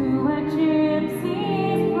to a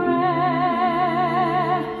gypsy's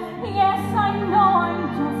prayer. Yes, I know I'm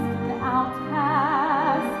just an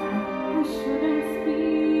outcast. I shouldn't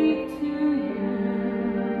speak to you.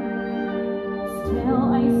 Still,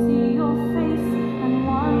 I see your face and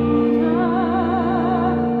wonder,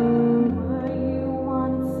 were you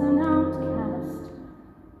once an outcast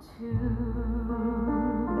too?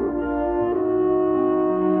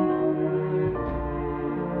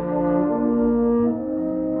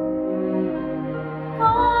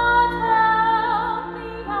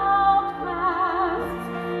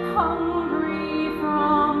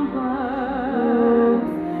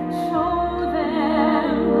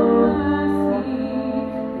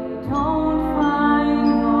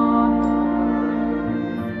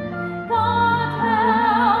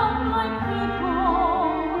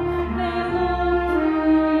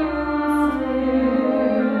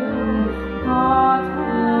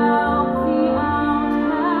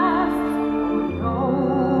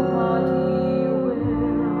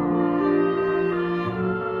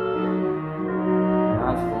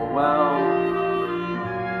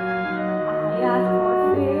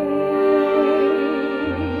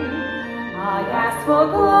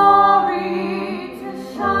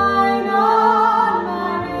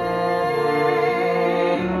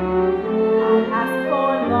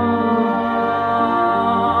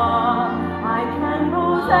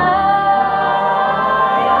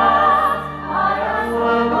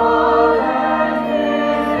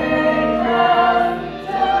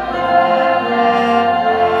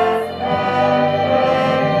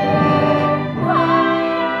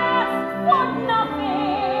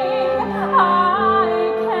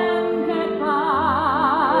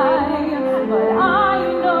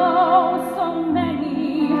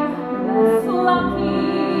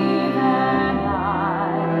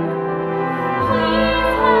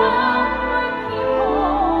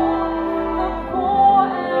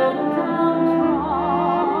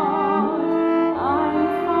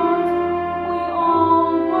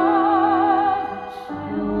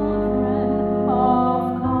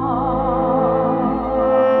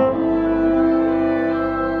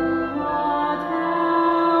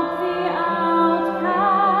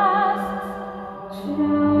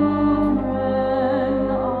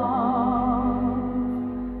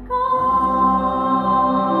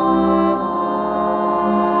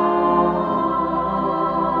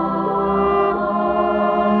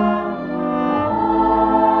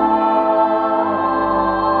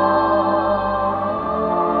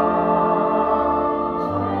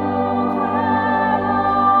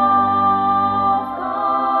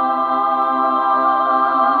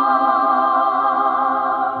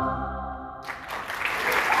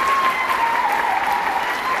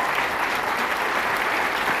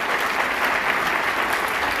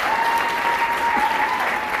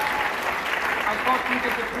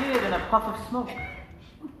 puff of smoke.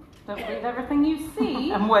 Don't believe everything you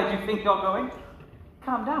see. And where do you think you're going?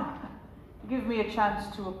 Calm down. Give me a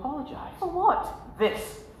chance to apologize. For what?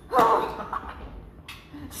 This.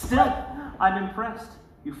 Still, I'm impressed.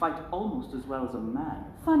 You fight almost as well as a man.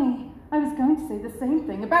 Funny, I was going to say the same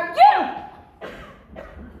thing about you!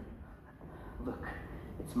 Look,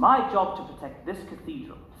 it's my job to protect this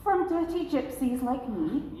cathedral. From dirty gypsies like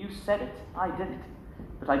me. You said it, I didn't.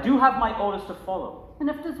 But I do have my orders to follow. And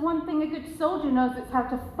if there's one thing a good soldier knows, it's how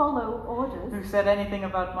to follow orders. Who said anything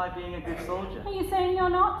about my being a good soldier? Are you saying you're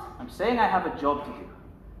not? I'm saying I have a job to do.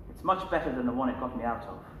 It's much better than the one it got me out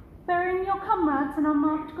of. Burying your comrades in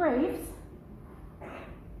unmarked graves?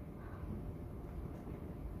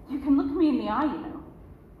 You can look me in the eye, you know.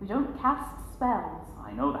 We don't cast spells.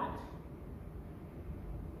 I know that.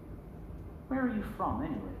 Where are you from,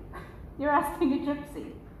 anyway? You're asking a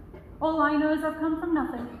gypsy. All I know is I've come from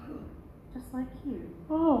nothing. Just like you.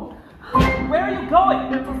 Oh. Where are you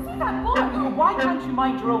going? To see that boy! Why can't you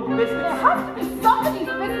mind your own business? There has to be somebody's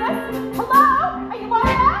business! Hello? Are you on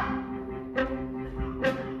there?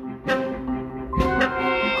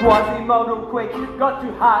 Quasimodo quake, got to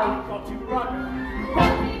hide, got to run.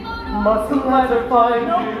 Mustn't let her find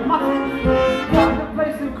you. Find the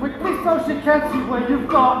place and quickly so she can't see where you've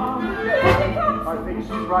gone. I think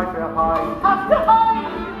she's right behind. Have to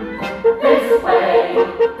hide! This way.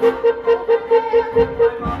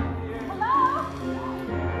 Hello?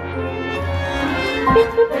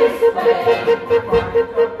 This way.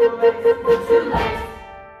 Too late.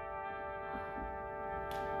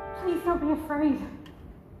 Please don't be afraid.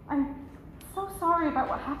 I'm so sorry about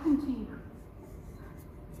what happened to you.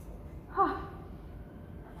 Ah,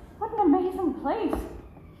 what an amazing place.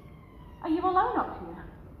 Are you alone up here?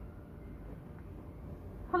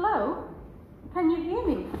 Hello? Can you hear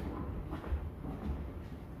me?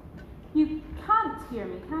 You can't hear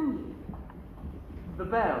me, can you? The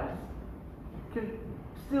bells can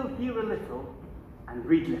still hear a little and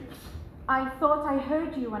read lips. I thought I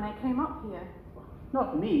heard you when I came up here.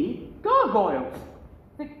 Not me, gargoyles.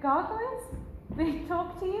 The gargoyles? They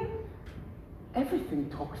talk to you? Everything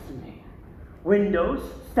talks to me. Windows,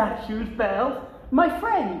 statues, bells, my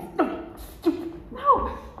friends. No, stupid.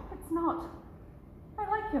 No, it's not. I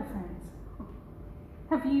like your friends.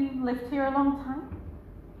 Have you lived here a long time?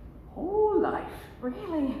 Whole life.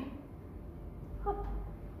 Really? Well,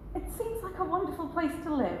 it seems like a wonderful place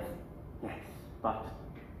to live. Yes, but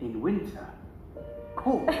in winter,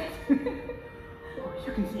 cold. Oh,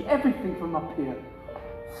 you can see everything from up here.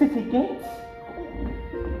 City gates,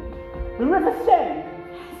 the River Seine.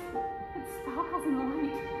 Yes, it sparkles in the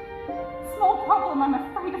light. Small problem, I'm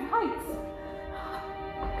afraid of heights.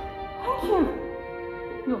 Thank you.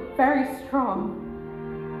 You're very strong.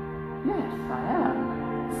 Yes, I am.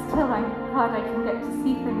 Still, I'm glad I can get to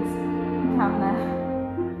see things down there.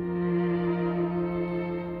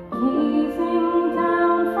 Gazing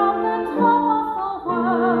down from the top of the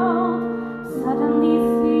world, suddenly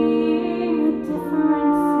seeing a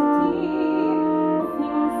different city.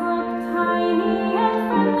 Things look tiny and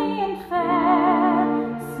friendly and fair,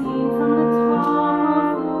 seen from the top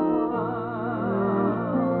of the world.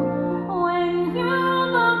 When you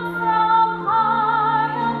look from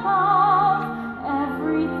high above,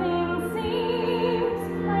 everything seems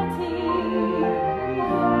pretty.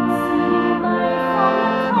 Seeing life from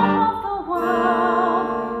the top of the world,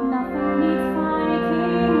 nothing needs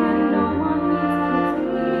fighting and no one needs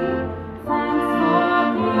pity. Thanks for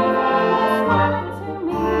giving this moment to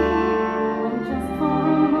me, when just for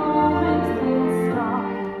a moment things stop.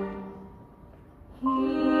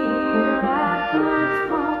 Here at the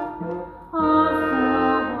top of the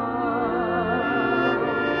world.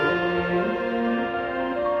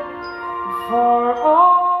 For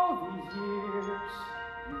all these years,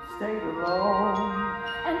 you stayed alone.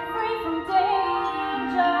 And free from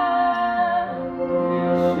danger.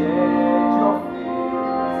 You shared your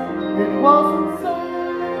fears. It wasn't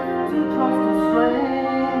safe to trust a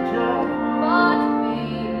stranger. But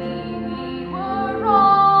maybe we were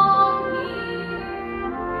wrong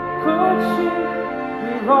here. Could she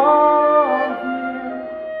be wrong here?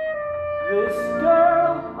 This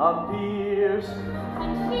girl appears.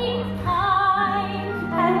 And she's kind,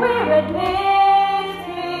 and we're admitting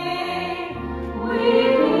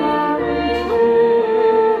we've been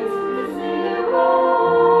creatures to sing you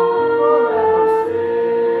home. Forever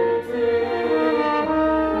sitting.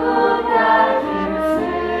 Look at you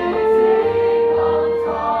sitting on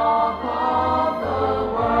top of the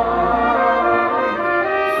world.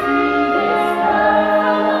 See this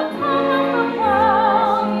girl on top of the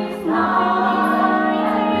world. Nothing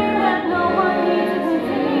exciting and no one needs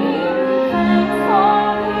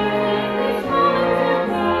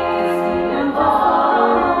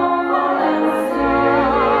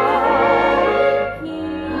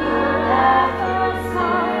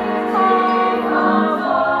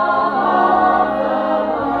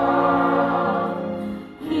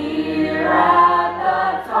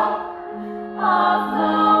of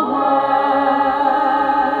the world.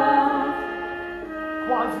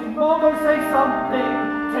 Quasimodo, say something,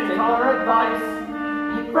 take our advice.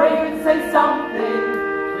 Be brave and say something,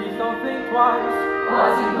 please don't think twice.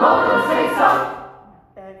 Quasimodo, say something.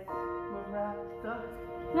 Esmeralda?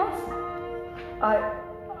 Yes?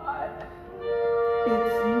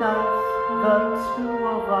 It's nice, the two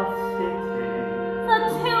of us sitting. The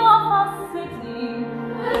two of us sitting.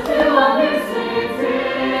 The two of you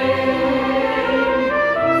sitting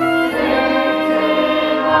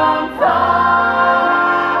on top.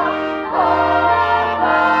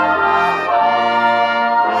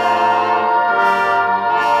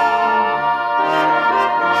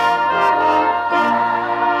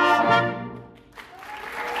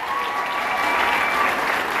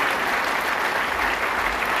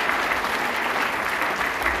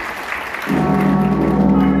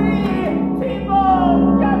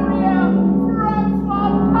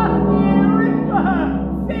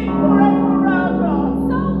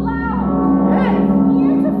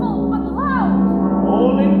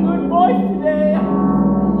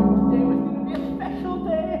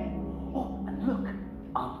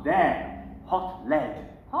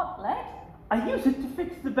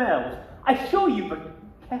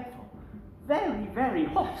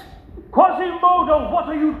 Quasimodo, what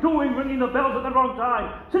are you doing ringing the bells at the wrong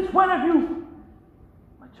time? Since when have you...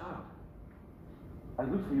 My child, I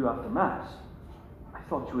looked for you after Mass. I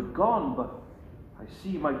thought you had gone, but I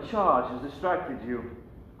see my charge has distracted you.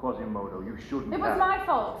 Quasimodo, you shouldn't It have... was my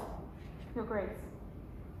fault, Your Grace.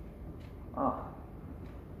 Ah.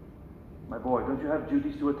 My boy, don't you have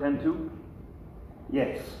duties to attend to?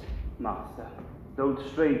 Yes, Master. Don't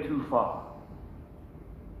stray too far.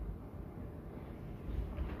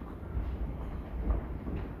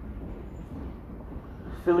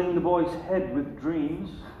 Filling the boy's head with dreams.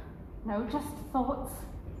 No, just thoughts.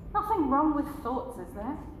 Nothing wrong with thoughts, is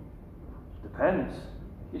there? Depends.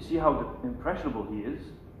 You see how impressionable he is.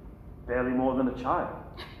 Barely more than a child.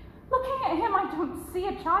 Looking at him, I don't see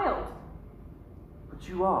a child. But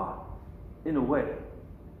you are, in a way.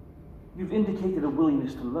 You've indicated a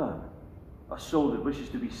willingness to learn. A soul that wishes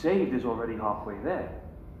to be saved is already halfway there.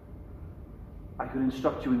 I could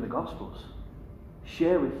instruct you in the Gospels.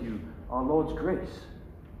 Share with you our Lord's grace.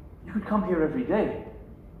 You could come here every day.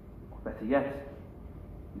 Or better yet,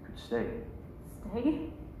 you could stay.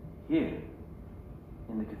 Stay? Here,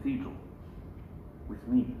 in the cathedral, with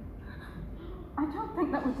me. I don't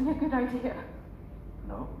think that would be a good idea.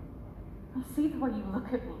 No? I see the way you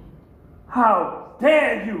look at me. How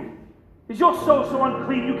dare you! Is your soul so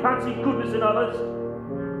unclean you can't see goodness in others?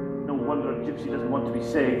 No wonder a gypsy doesn't want to be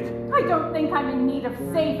saved. I don't think I'm in need of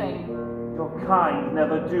saving. Your kind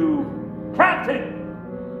never do. Captain!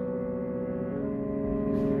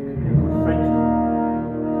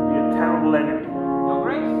 Enemy. Your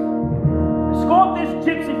Grace? Escort this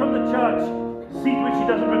gypsy from the church. See to it she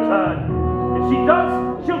doesn't return. If she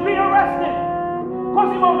does, she'll be arrested.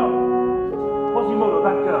 Quasimodo! Quasimodo,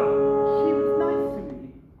 that girl. She was nice to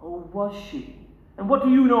me. Oh, was she? And what do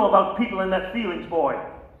you know about people and their feelings, boy?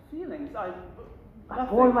 Feelings? A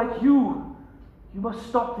boy like you must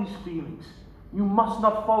stop these feelings. You must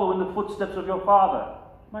not follow in the footsteps of your father.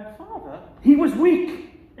 My father? He was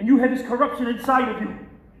weak, and you had his corruption inside of you.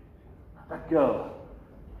 That girl,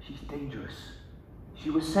 she's dangerous. She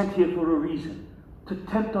was sent here for a reason, to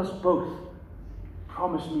tempt us both.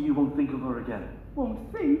 Promise me you won't think of her again. Won't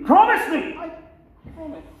think? Promise me! I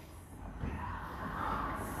promise.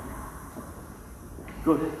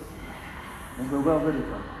 Good. And we're well rid of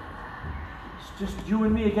her. It's just you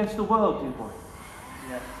and me against the world, dear boy.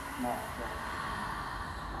 Yes, Master.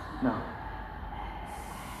 Now,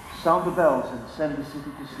 sound the bells and send the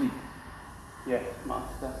city to sleep. Yes,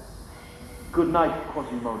 Master. Good night,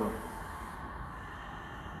 Quasimodo.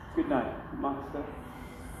 Good night, Master.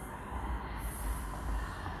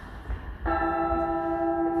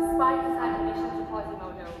 Despite his admonition to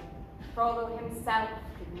Quasimodo, Frollo himself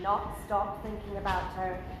could not stop thinking about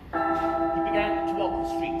her. He began to walk the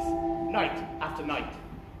streets, night after night.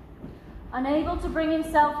 Unable to bring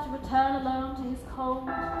himself to return alone to his cold,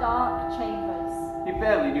 dark chambers. He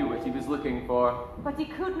barely knew what he was looking for. But he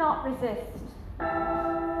could not resist.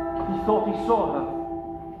 He thought he saw her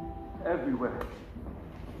everywhere.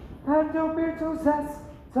 And Alberto's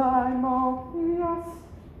Timotheus.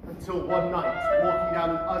 Until one night, walking down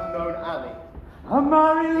an unknown alley,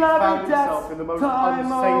 Amari he found himself in the most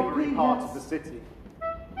unsavory part of the city.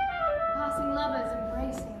 Passing lovers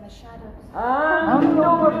embracing in the shadows. And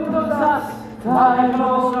Alberto's Timotheus.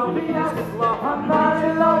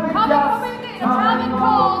 Amari Coming, it's having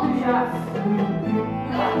cold!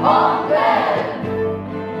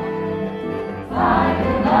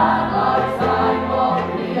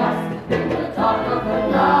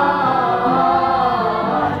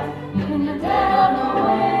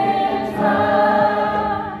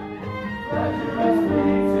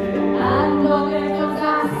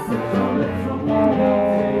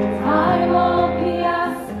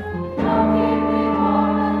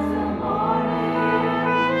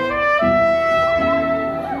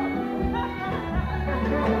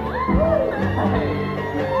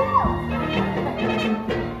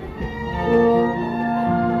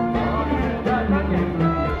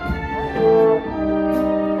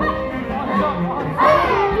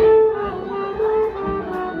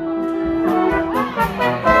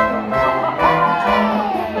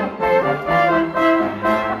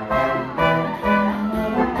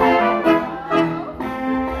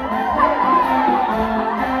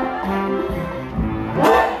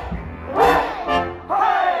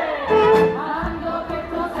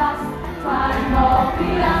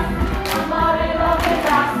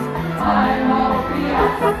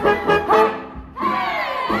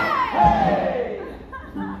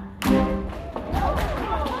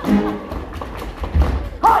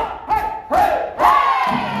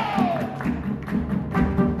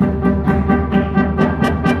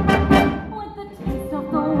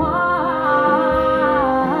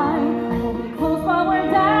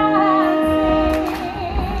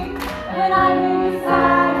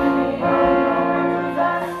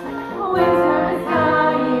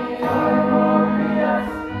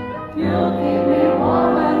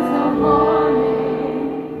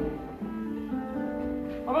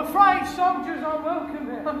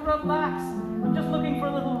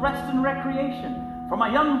 rest and recreation. For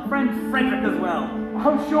my young friend Frederick as well.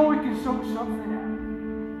 I'm sure we can sort something out.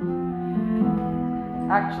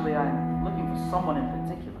 Actually, I'm looking for someone in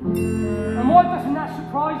particular. And why doesn't that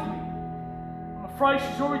surprise me? I'm afraid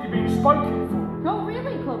she's already been spoken for. Oh,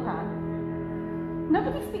 really, Clopin?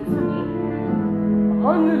 Nobody speaks for me. I'm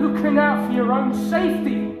only looking out for your own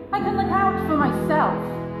safety. I can look out for myself.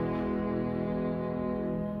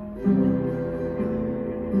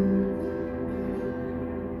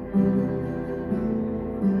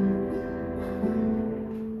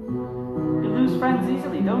 You lose friends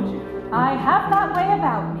easily, don't you? I have that way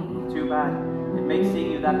about me. Too bad. It makes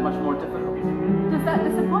seeing you that much more difficult. Does that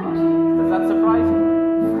disappoint you? Does that surprise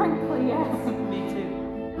you? Frankly, yes. Me too.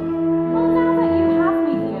 Well, now that you have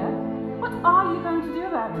me here, what are you going to do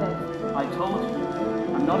about it? I told you,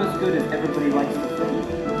 I'm not as good as everybody likes to think.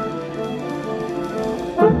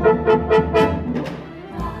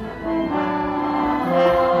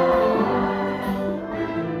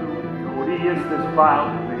 Naughty is this vile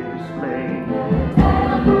that they display.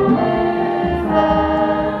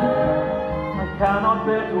 I cannot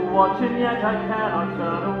bear to watch, and yet I cannot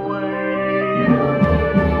turn away.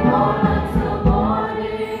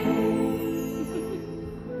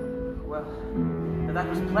 Well, that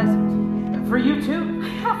was pleasant. For you too? I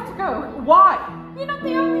have to go. Why? You're not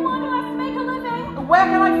the only one who has to make a living. Where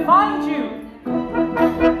can I find you?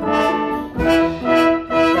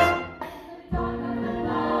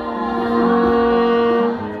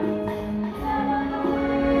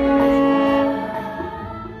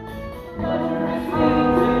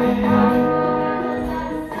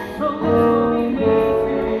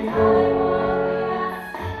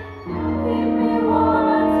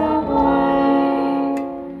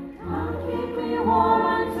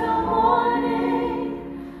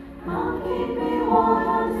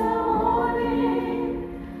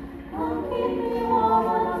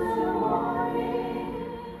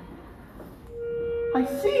 I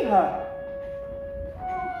see her.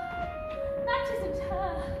 That isn't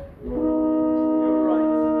her. You're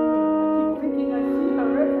right. I keep thinking I see her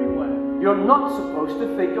everywhere. You're not supposed to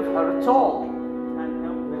think of her at all. Can't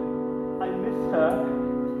help it. I miss her.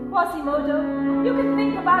 Quasimodo, you can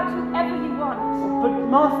think about whoever you want. But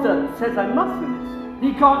Master says I mustn't.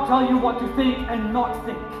 He can't tell you what to think and not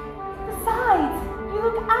think. Besides, you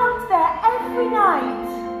look out there every night.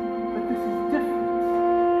 But this is different.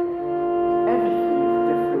 Everything is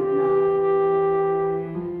different now.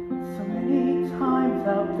 So many times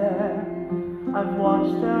out there, I've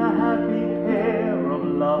watched a happy pair of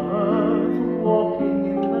lovers walking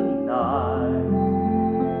in the night.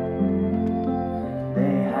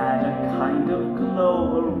 They had a kind of glow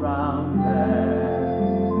around them.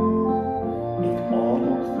 It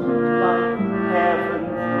almost looked like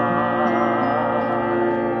heaven's light.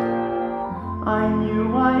 I knew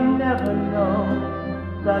I'd never know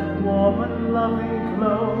that warm and loving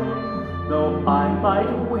glow, though I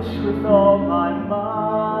might wish with all my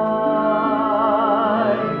might.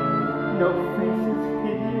 No face as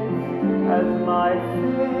hideous as my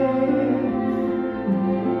face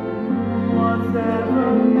was ever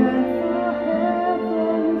meant for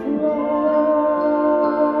heaven's light.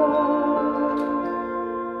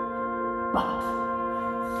 But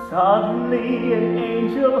suddenly an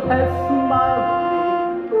angel has smiled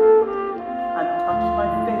at me and touched my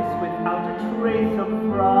face without a trace of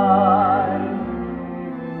pride.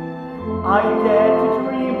 I dared to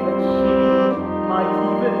dream that she might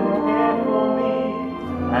even care for me,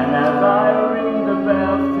 and as I ring the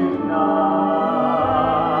bells tonight,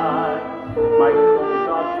 my cold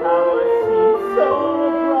dark tower seems so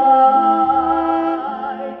bright.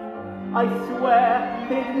 I swear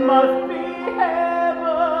it must be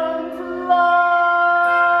heaven's light.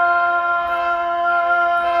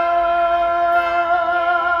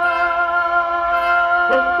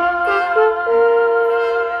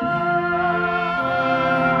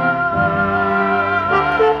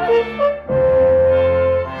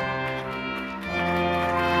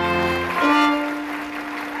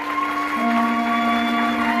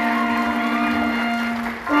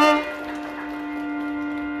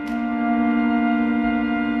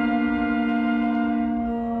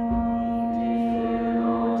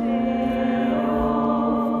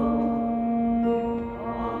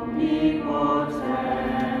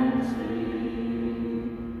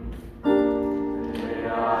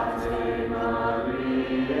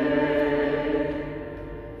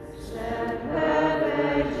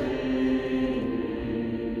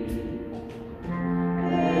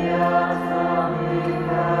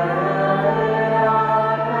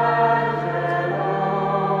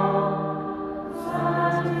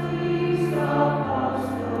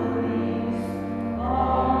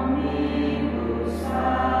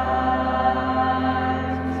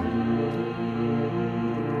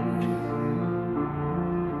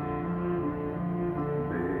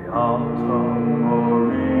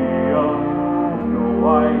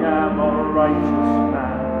 righteous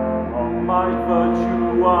man. Of my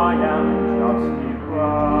virtue I am justly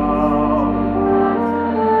proud.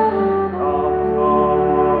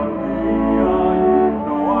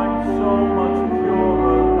 So much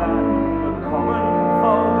purer than the common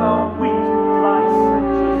vulgar, weak,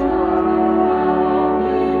 licentious crowd.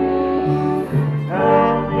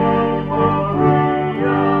 Tell me,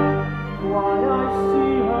 Maria, why I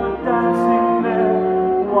see her dancing there,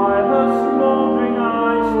 why her smoldering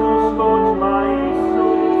eyes still scorch my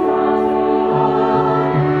soul.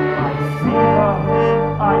 I see her,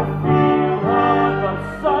 I feel her, the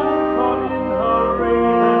sun caught in her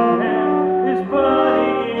raven hair is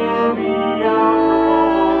burning me out of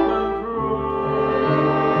all control.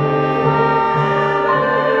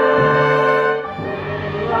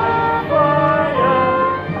 Like fire,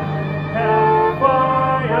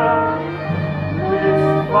 hellfire, this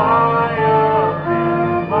fire in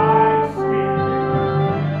my skin,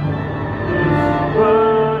 this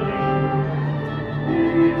burning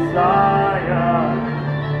desire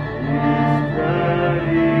is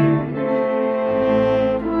turning me.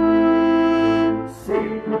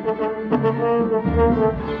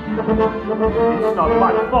 It's not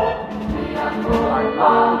my fault. I'm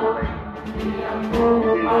not to blame.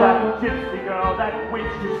 It's that gypsy girl, that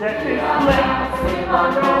witch who set this flame. It's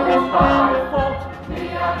not my fault.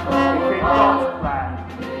 It's God's plan.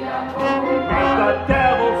 He made the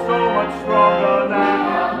devil so much stronger than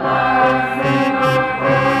man.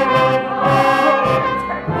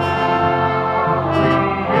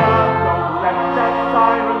 Don't let that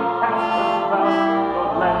siren cast a spell.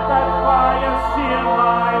 Don't let that fire sear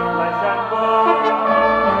my flesh and bone.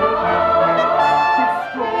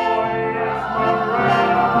 Destroy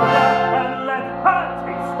Esmeralda and let her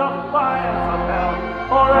taste the fires of hell,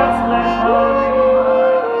 or else let her be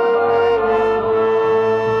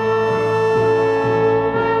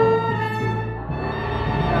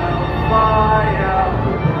fire,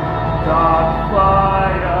 dark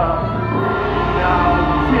fire. Now,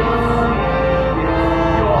 gypsy, it's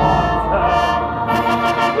your turn.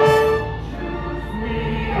 Choose me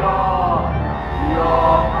or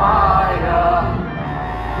your fire.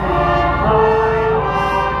 Mine or you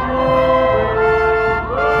will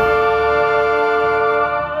burn.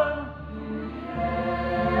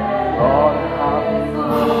 Lord, have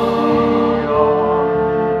mercy on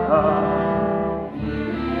her.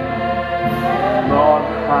 Lord,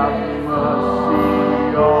 have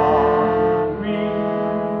mercy on me.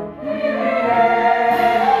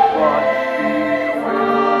 But she will be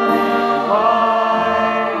mine.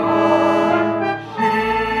 She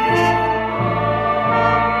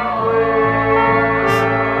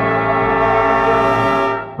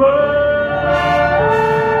will burn.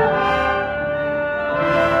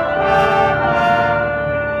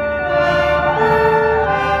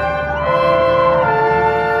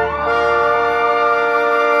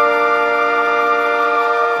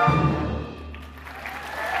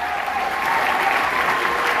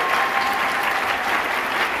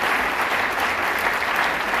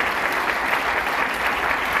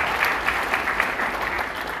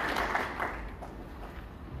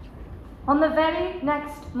 On the very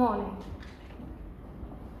next morning,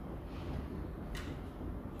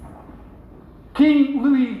 King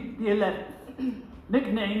Louis XI,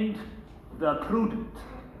 nicknamed the Prudent,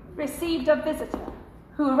 received a visitor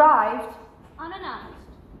who arrived unannounced.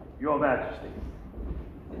 Your Majesty.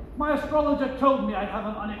 my astrologer told me I'd have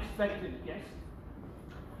an unexpected guest.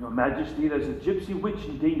 Your Majesty, there's a gypsy witch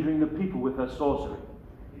endangering the people with her sorcery.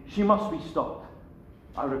 She must be stopped.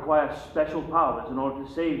 I require special powers in order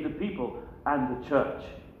to save the people and the church.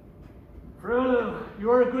 Frollo,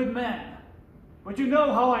 you're a good man, but you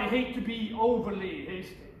know how I hate to be overly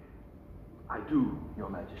hasty. I do, Your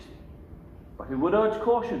Majesty. But I would urge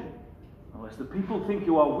caution, unless the people think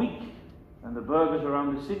you are weak and the burghers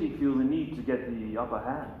around the city feel the need to get the upper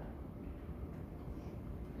hand.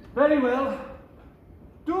 Very well.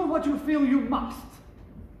 Do what you feel you must,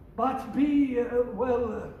 but be,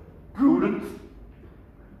 prudent.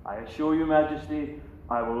 I assure you, Majesty,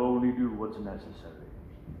 I will only do what's necessary.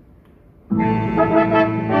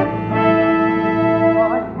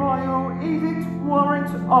 By royal edict, warrant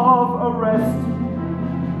of arrest,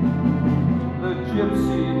 the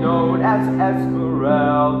gypsy known as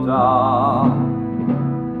Esmeralda,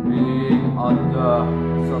 being under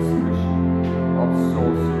suspicion of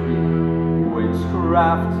sorcery,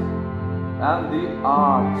 witchcraft, and the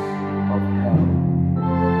arts of hell.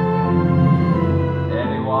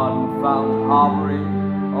 Anyone found harboring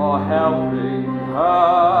or helping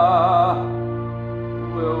her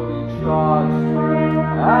will be charged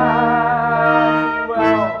as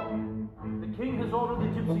well. The king has ordered the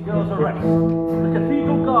gypsy girl's arrest. The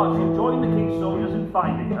Cathedral Guard should join the King's soldiers in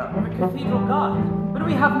finding her. The Cathedral Guard? But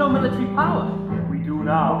we have no military power. We do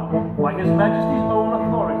now, by His Majesty's own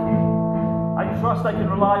authority. I trust I can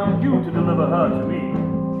rely on you to deliver her to me.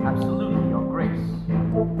 Absolutely, Your Grace.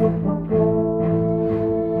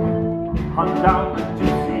 Hunt down the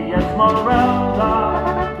gypsy Esmeralda.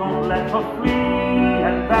 Don't let her flee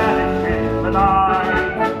and vanish in the night.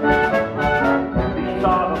 These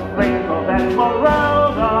are the flames of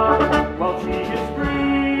Esmeralda. While she is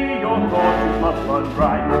free, your torches must burn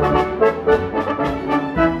bright.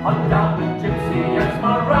 Hunt down the gypsy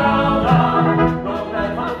Esmeralda. Don't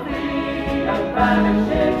let her flee and vanish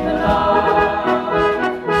in the night.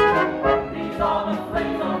 These are the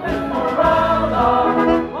flames of Esmeralda.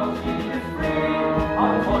 While she is free,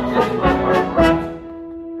 our torches will burn bright.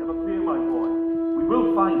 Never fear, my boy. We will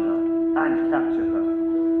find her and capture her.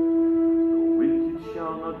 The wicked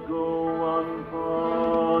shall not go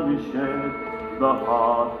unpunished. The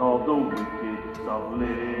heart of the wicked is of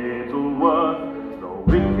little worth. The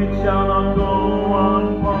wicked shall not go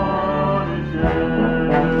unpunished.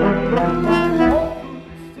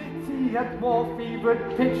 City at war fevered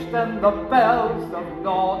pitch, and the bells of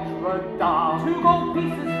Notre Dame. 2 gold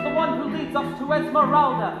pieces for the one who leads us to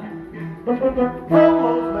Esmeralda.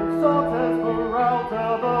 Foremost sought Esmeralda,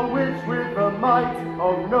 the witch with the might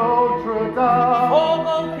of Notre Dame. 4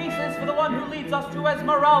 gold pieces for the one who leads us to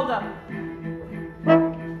Esmeralda.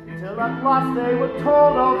 Till at last they were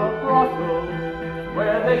told of a brothel,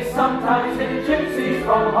 Where they sometimes hid gypsies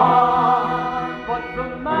from harm. But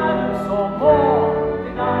the man who saw more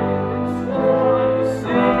denied and swore to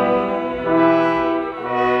sings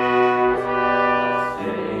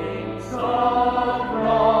of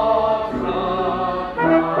Notre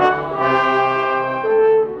Dame.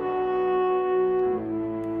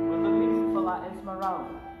 We're looking for La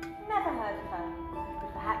Esmeralda. Never heard of her, but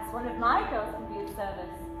perhaps one of my girls can be of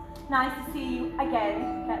service. Nice to see you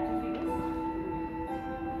again, Captain Phoebus.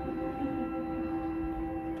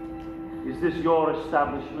 Is this your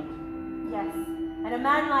establishment? Yes, and a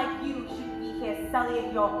man like you shouldn't be here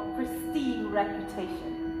sullying your pristine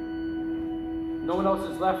reputation. No one else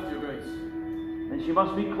is left, Your Grace. Then she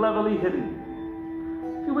must be cleverly hidden.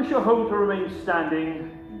 If you wish your home to remain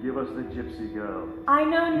standing, give us the gypsy girl. I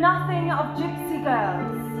know nothing of gypsy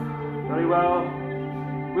girls. Very well.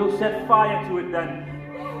 We'll set fire to it then.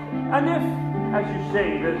 And if, as you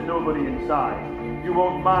say, there's nobody inside, you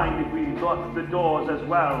won't mind if we lock the doors as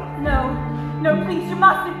well. No, no, please, you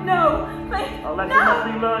mustn't. No, please. A lesson no. must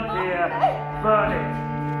be learned here. Burn it.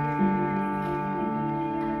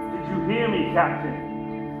 Did you hear me, Captain?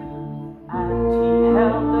 And he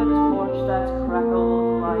held a torch that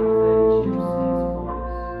crackled like the gypsy's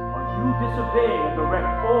voice. Are you disobeying a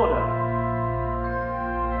direct order?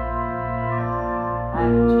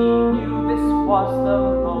 And he knew this was the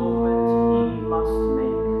moment he must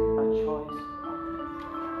make a choice.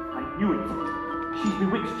 I knew it. She's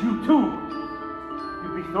bewitched you too.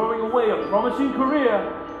 You'd be throwing away a promising career.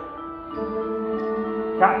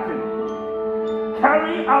 Captain,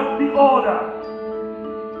 carry out the order.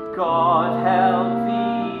 God help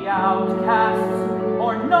the outcasts,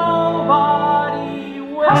 or nobody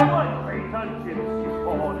will. How I great a gypsy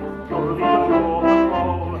born, your leader, your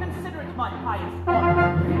patrol. Consider it my highest honor.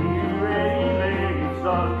 Be ready, lady,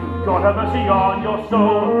 son. God have mercy on your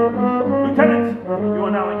soul. Lieutenant, you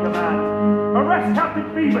are now in command. Arrest Captain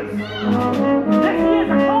Phoebus. Yes, he is,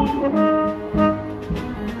 I told you.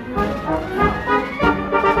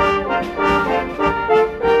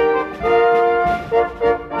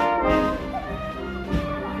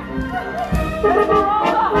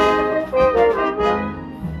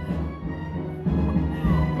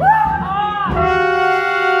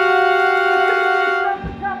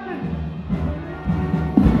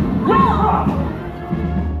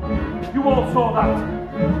 You all saw that.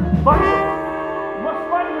 Fight him! You must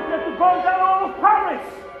fight him if you have to burn down all of Paris!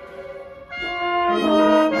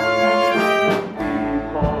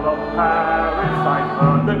 People of Paris, I've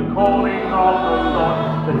heard the calling of the Lord.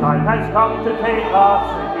 The time has come to take our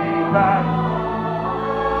city back.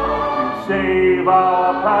 To save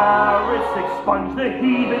our Paris, expunge the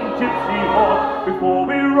heathen gypsy horde. Before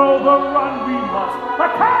we roll the run, we must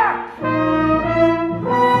attack!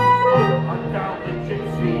 Hunt down the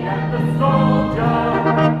gypsy and the soldier.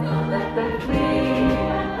 Don't let them flee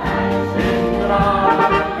and vanish in the night.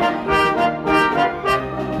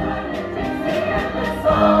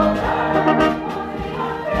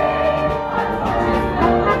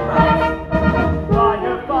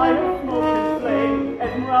 Fire, fire, smoke and flame,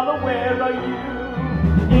 Esmeralda, where are you?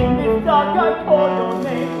 In this dark I call your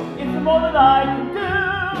name, it's more than I can do.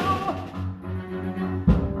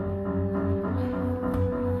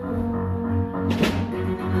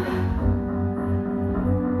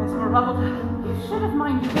 Esmeralda. You should have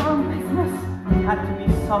minded your own business. It had to be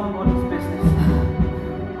somebody's business.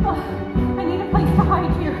 Oh, I need a place to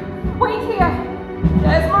hide here. Wait here.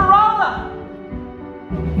 Esmeralda!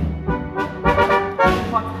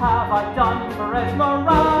 What have I done for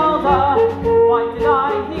Esmeralda? Why did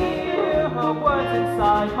I hear her words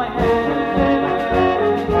inside my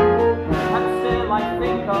head? And still I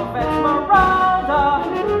think of Esmeralda,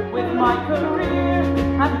 with my career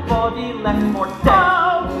and body left for dead.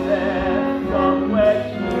 Out there, somewhere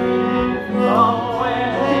she is,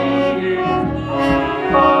 somewhere she is.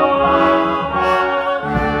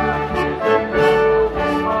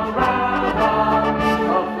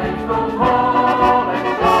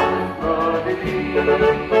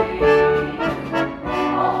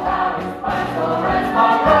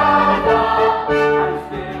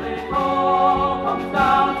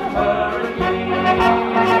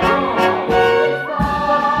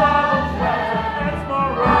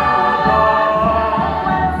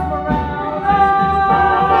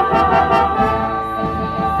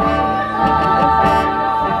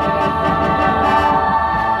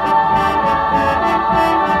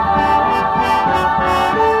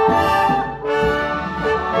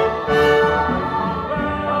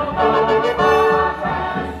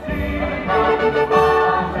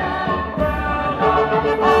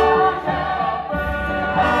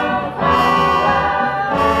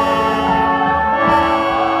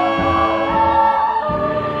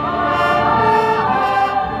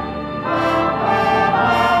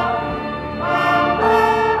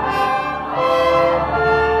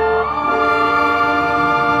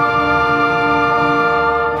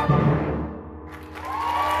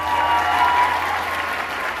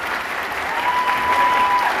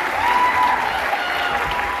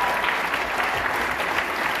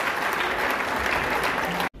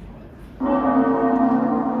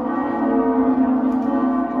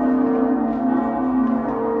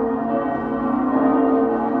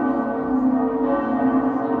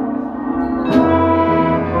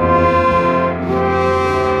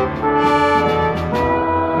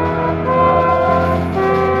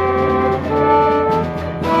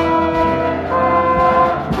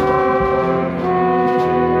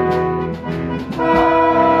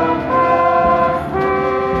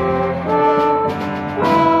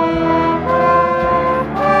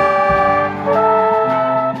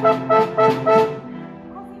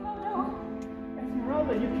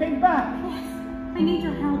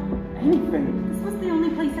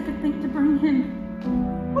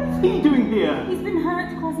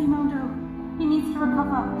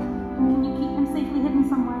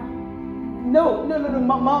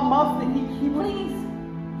 Master, he was...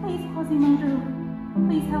 Please, Quasimodo.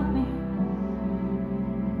 Please help me.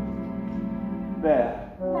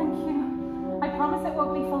 There. Thank you. I promise it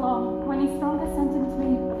won't be for long. When he's stronger, send him to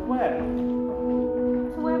me. Where?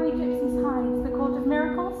 To where we gypsies hide. The Court of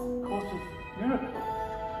Miracles. Court of Miracles?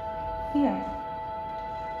 Here.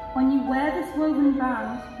 When you wear this woven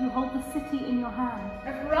band, you hold the city in your hand.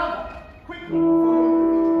 Esmeralda! Quickly!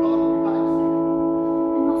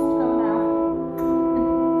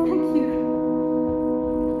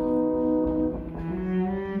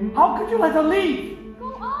 How could you let her leave?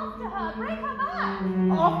 Go after her! Bring her back!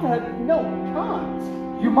 After her? No, can't.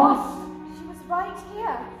 You must. She was right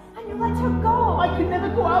here, and you let her go. I could never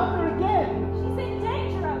go out there again. She's in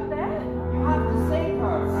danger out there. You have to save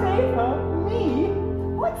her. Save her? Me?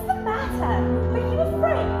 What's the matter? Are you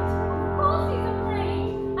afraid? Of course he's afraid,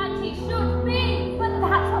 and he should be. But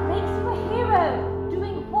that's what makes you a hero,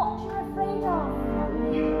 doing what you're afraid of.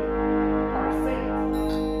 You are a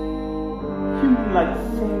saint. You mean like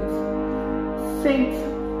saint? Saint?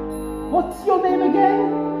 What's your name again?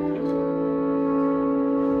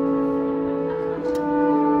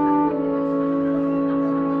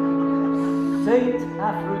 Saint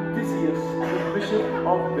Aphrodisius, the Bishop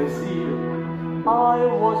of Basile. I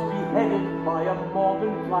was beheaded by a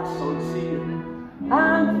Morgan Plaisance,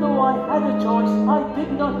 and though I had a choice, I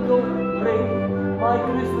did not go to bring my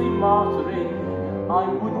grisly martyring. I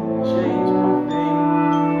wouldn't change a thing.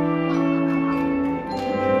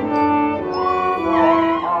 For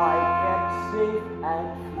I kept safe and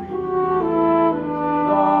free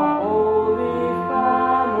the Holy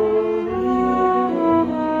Family.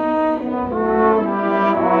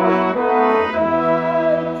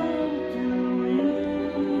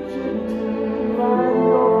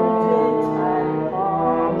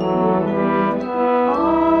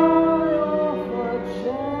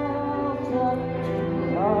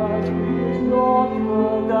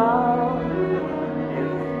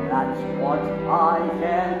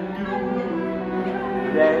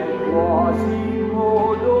 Then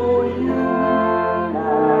Quasimodo, you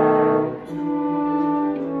can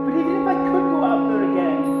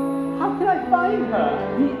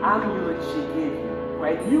amulet she gave you.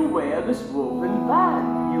 When you wear this woven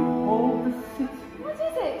band, you hold the city. What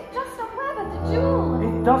is it? Just a web at the jewel.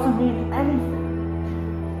 It doesn't mean anything.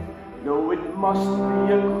 No, it must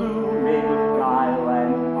be a clue made with guile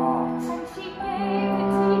and art. And she gave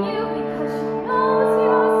it to you because she knows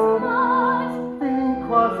you're smart. Think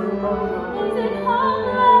Quasimodo. Is it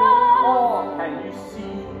harmless? Or can you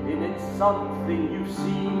see in it something you've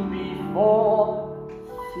seen before?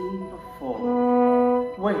 Seen before?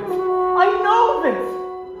 Wait, I know this!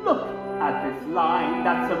 Look at this line,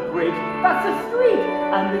 that's a bridge, that's a street,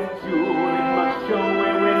 and this jewel, it must show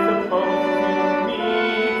where we're supposed to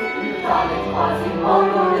meet. You got it,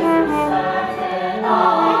 Quasimodo, is for certain.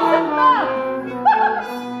 It's a map!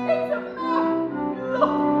 It's a map!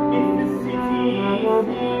 Look, it's the city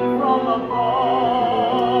seen from above.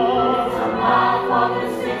 It's a map of the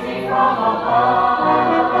city from above.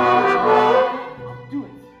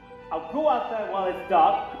 I'll go out there while it's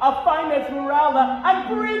dark, I'll find Esmeralda and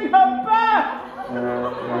bring her back!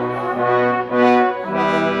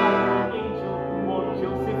 Angel who warned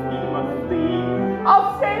Joseph he must flee. I'll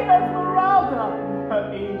save Esmeralda, her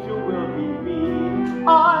angel will be me.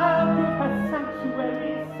 I'll give her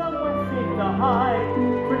sanctuary, somewhere safe to hide,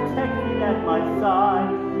 protecting at my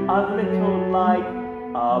side, a little like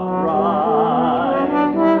a bride.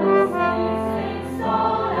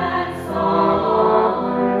 Soul and soul.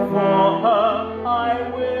 For her I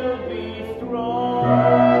will be strong.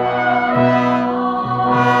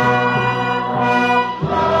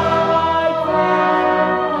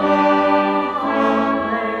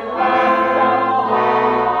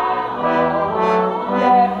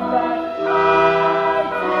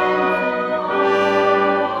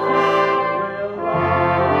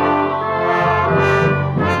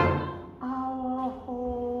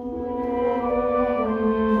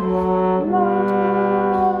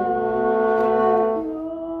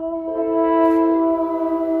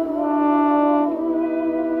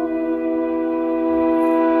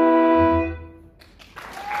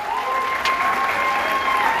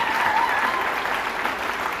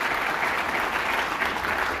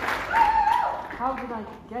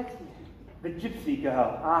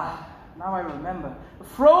 Now I remember.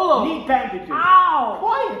 Frollo! Need bandages. Ow!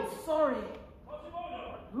 Quiet! Sorry.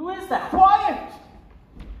 Who is that? Quiet!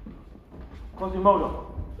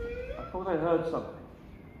 Quasimodo. I thought I heard something.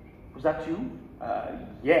 Was that you?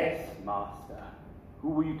 Yes, Master. Who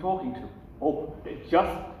were you talking to? Oh,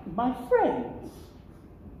 just my friends.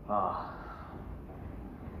 Ah.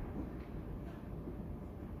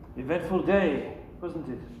 Eventful day, wasn't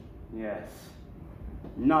it? Yes.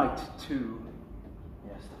 Night, too.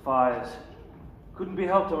 Yes, the fires. Couldn't be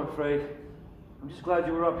helped, I'm afraid. I'm just glad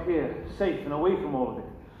you were up here, safe and away from all of it.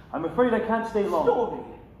 I'm afraid I can't stay long. Story.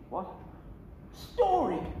 What?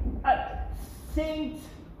 Story.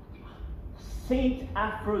 Saint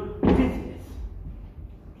Aphrodisias.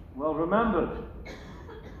 Well remembered.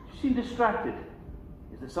 You seem distracted.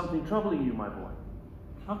 Is there something troubling you, my boy?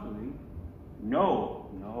 Troubling? No.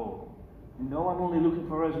 You know I'm only looking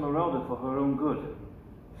for Esmeralda for her own good.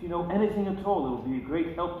 If you know anything at all, it will be a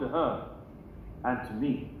great help to her. And to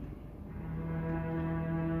me.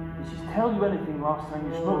 Did she tell you anything last time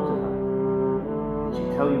you spoke to her? Did she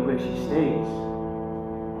tell you where she stays?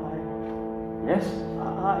 Yes?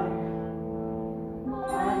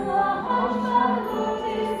 When the hunchback looked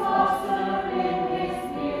his master in his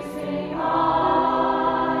piercing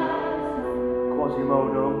eyes,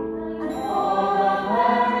 Quasimodo. and for the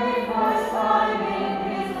very first time in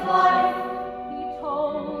his life, he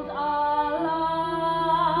told a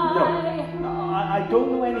lie. No, I don't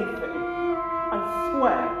know anything. I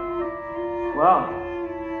swear. Well,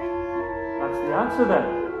 that's the answer then.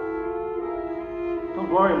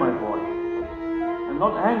 Don't worry, my boy. I'm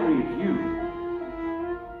not angry at you.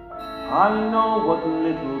 I know what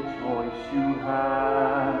little choice you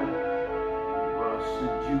had.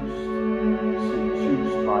 You were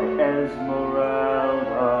seduced by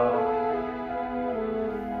Esmeralda.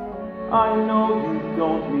 I know you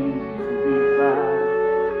don't mean to be bad.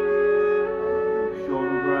 You've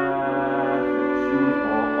shown gratitude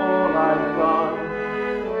for all I've done.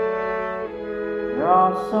 There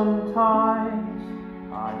are some times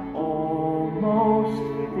I almost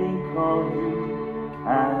think of you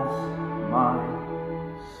as my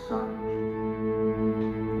son.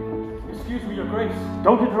 Excuse me, Your Grace.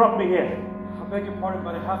 Don't interrupt me here. I beg your pardon,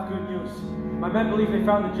 but I have good news. My men believe they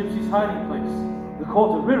found the gypsy's hiding place. The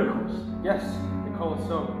Court of Miracles. Yes, they call it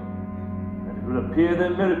so. And it will appear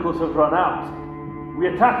their miracles have run out. We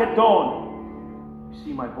attack at dawn. You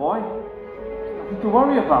see, my boy, there's nothing to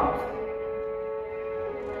worry about.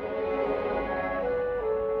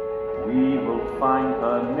 We will find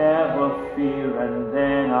her, never fear, and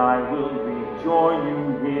then I will rejoin you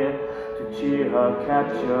here to cheer her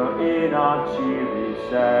capture in our cheery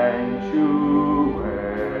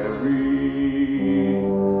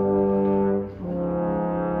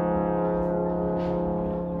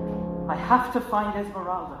sanctuary. I have to find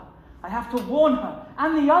Esmeralda. I have to warn her,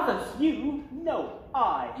 and the others. You? No,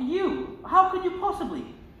 I. You? How could you possibly?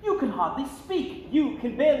 You can hardly speak. You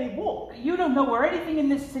can barely walk. You don't know where anything in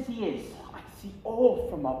this city is. I see all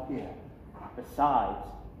from up here. Besides,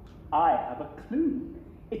 I have a clue.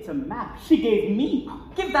 It's a map she gave me.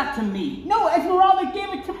 Give that to me. No, Esmeralda gave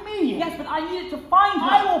it to me. Yes, but I needed to find her.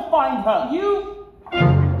 I will find her. You?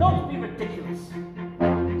 Don't be ridiculous.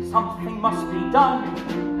 Something must be done.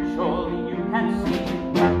 Surely you can see,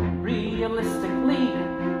 realistically,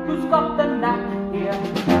 who's got the knack here.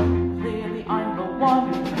 Clearly I'm the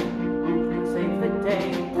one who can save the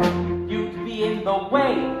day. You'd be in the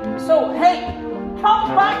way. So, hey,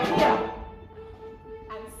 come back here.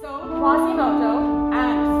 And so Quasimodo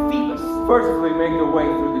and Phoebus furtively make their way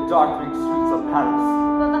through the darkening streets of Paris.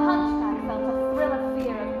 Though the hunchback felt a thrill of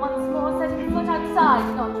fear at once more setting foot outside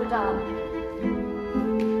Notre Dame.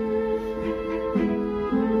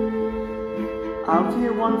 Out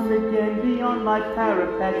here once again beyond my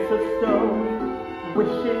parapets of stone,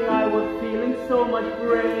 wishing I were feeling so much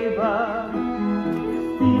braver,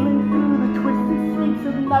 stealing through the twisted streets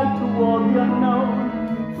of night toward the unknown.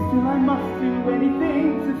 Still I must do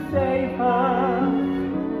anything to save her.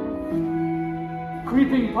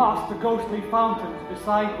 Creeping past the ghostly fountains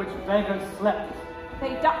beside which beggars slept,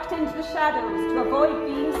 They ducked into the shadows to avoid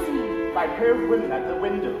being seen, by pale women at the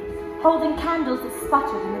windows, holding candles that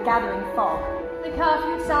sputtered in the gathering fog. The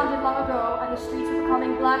curfew sounded long ago, and the streets were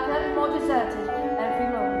becoming blacker and more deserted every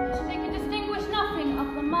moment. They could distinguish nothing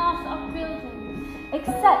of the mass of buildings,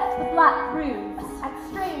 except the black roofs at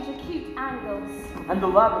strange acute angles. and the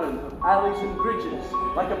labyrinth of alleys and bridges,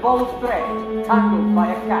 like a ball of thread tangled by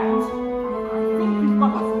a cat. I think you've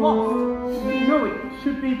got us lost. No, it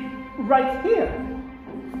should be right here.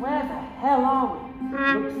 Where the hell are we?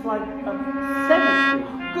 Looks like a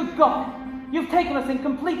cemetery. Good God! You've taken us in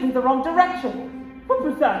completely the wrong direction. What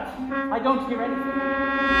was that? I don't hear anything.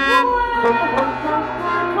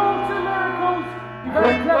 Miracles to miracles! You're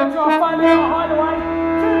very clever to our finding our hideaway.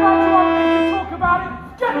 Too bad you won't need to talk about it.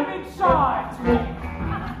 Get him inside!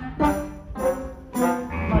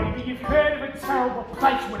 Maybe you've heard of a terrible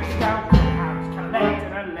place with a down house, collect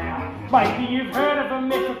and allow. Maybe you've heard of a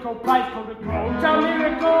mythical place called the Groves of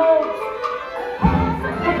Miracles.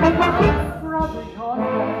 Brother, you're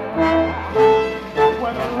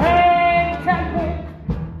where the lame can walk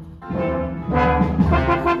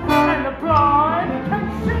and the blind can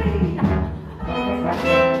see,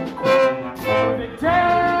 where the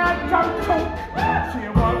dead don't talk, so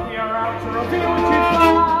you won't hear out to reveal what you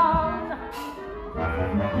found.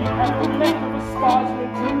 We have the length of a spice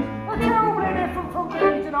with truth, we're terribly different from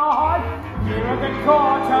beings in our hive. Here at the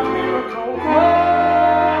court of miracle,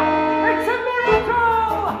 it's a miracle!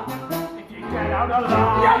 If you get out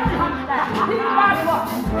alive, you come back. Bad luck.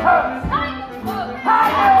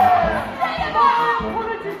 What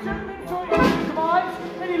did you gentlemen enjoy your demise?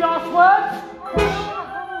 Any last words?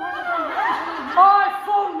 I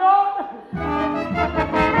thought not.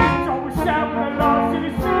 It's always down with the last in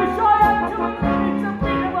his finish. I had to admit it's a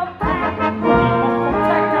bit of a pain. We must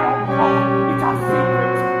protect our home. It's our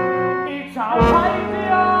secret. It's our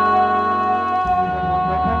idea.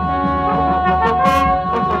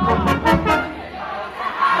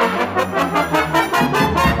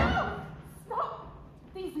 Stop!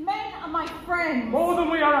 These men are my friends. More than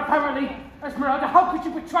we are, apparently. Esmeralda, how could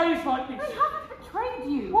you betray us like this? They haven't betrayed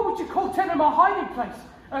you. What would you call telling my hiding place?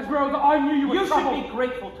 Esmeralda, I knew you were You trouble. should be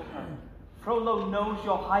grateful to her. Frollo knows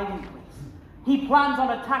your hiding place. He plans on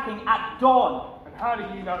attacking at dawn. And how do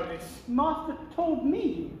you know this? Master told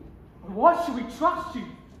me. Why should we trust you?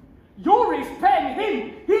 You're his pen,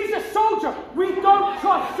 him. He's a soldier. We don't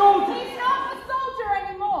trust soldiers. He's not a soldier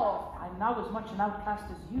anymore. I'm now as much an outcast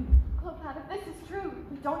as you. Clopin, if this is true,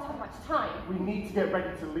 we don't have much time. we need to get ready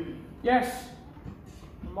to leave. Yes.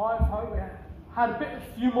 In my opinion, we had a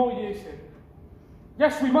few more years here.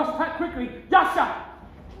 Yes, we must pack quickly. Yasha!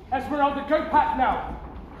 Esmeralda, go pack now.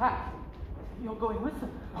 Pack, you're going with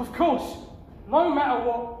them. Of course. No matter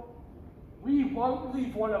what, we won't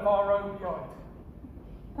leave one of our own behind.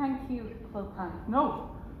 Thank you, Clopin. No,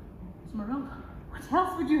 Esmeralda. What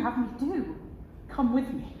else would you have me do? Come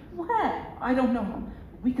with me. Where? I don't know.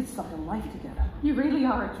 We could start a life together. You really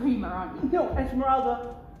are a dreamer, aren't you? No,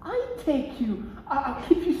 Esmeralda, I take you. I'll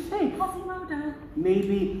keep you safe. Quasimodo.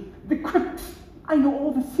 Maybe the crypt I know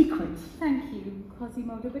all the secrets. Thank you,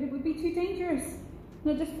 Quasimodo, but it would be too dangerous.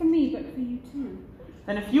 Not just for me, but for you too.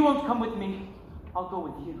 Then if you won't come with me, I'll go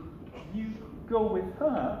with you. You go with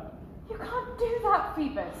her? You can't do that,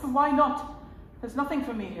 Phoebus. Why not? There's nothing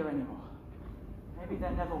for me here anymore. Maybe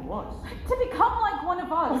there never was. To become like one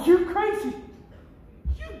of us. Are you crazy?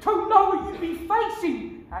 You don't know what you'd be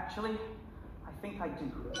facing. Actually, I think I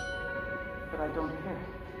do. But I don't care.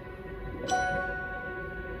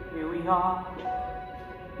 Here we are,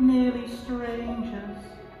 nearly strangers,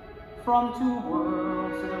 from two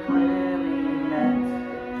worlds that have rarely met.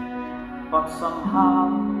 But somehow,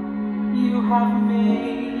 you have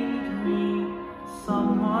made me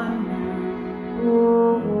someone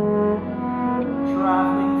new.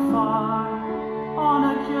 Traveling far on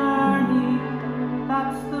a journey,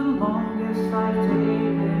 that's the longest I've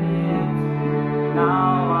taken yet.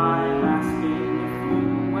 Now I'm asking if you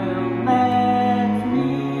will let me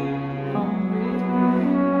come with you.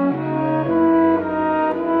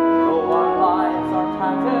 Though our lives are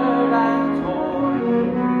tattered and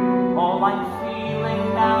torn, all I'm feeling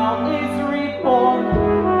now is reborn.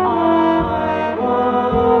 I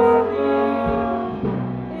was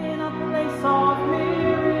in a place of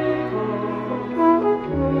miracles,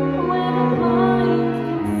 Where the blind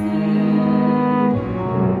can see.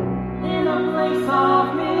 in a place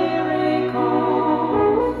of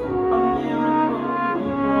miracles, a miracle you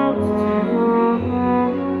brought to me.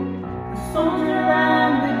 The soldier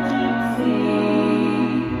and the gypsy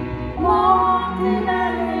walked in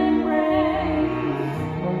an embrace,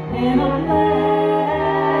 in a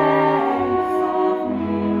place of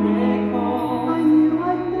miracles. I knew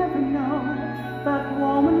I'd never know that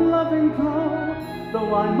warm and loving glow,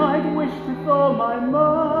 though I might wish to thaw my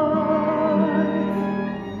mind.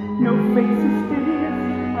 No face as hideous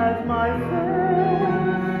as my face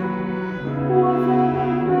was ever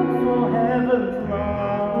meant for heaven's light.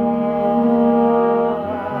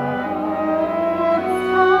 It's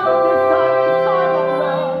time of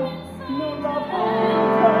love, no love will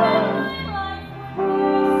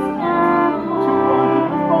return to one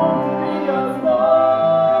who's born to be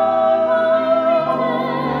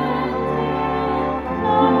alone.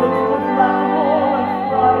 Who looks both laughable and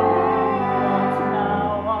frightening.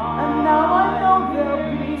 And now I know they'll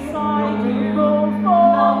be beside you. No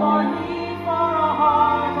more need for a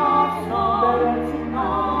heart of stone. No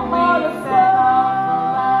heart of stone.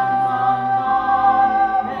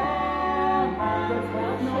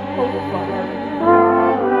 There's no hope for heaven.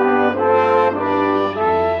 A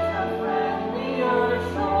friendlier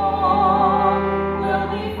shore, will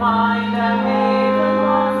we find a haven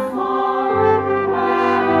once more?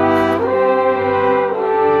 Where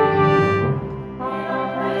in a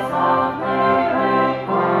place of miracles,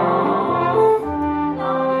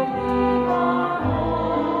 now we leave our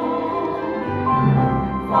home.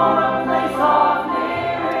 For a place of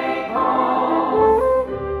miracles,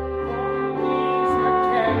 these are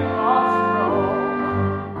Ken lost road.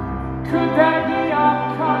 Could there be a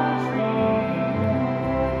country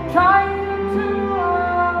kind to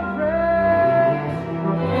our race?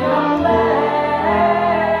 In a place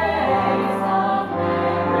of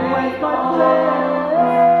miracles.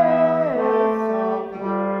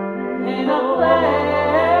 In a place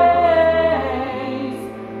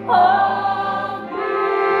of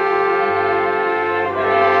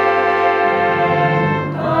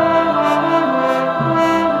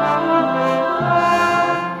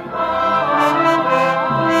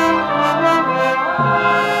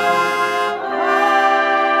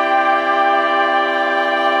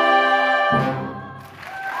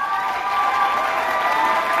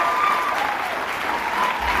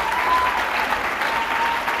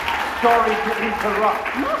Sorry to interrupt.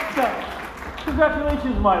 Master!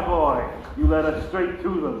 Congratulations, my boy. You led us straight to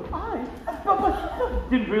them. But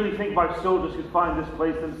Didn't really think my soldiers could find this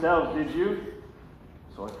place themselves, did you?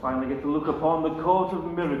 So I finally get to look upon the Court of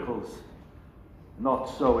Miracles. Not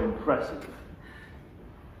so impressive.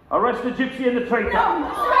 Arrest the gypsy and the traitor.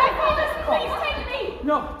 Please take me!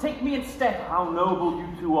 no, take me instead. How noble you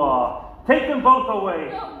two are. Take them both away.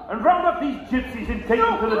 And round up these gypsies and take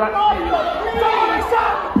them to the back street.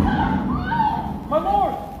 My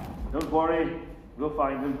lord! Don't worry. We'll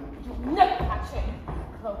find them. You'll never catch him.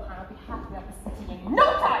 Clohan will be happy up the city in no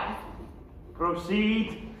time.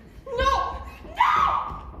 Proceed. No! No!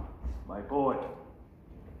 My boy,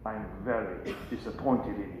 I'm very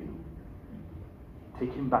disappointed in you.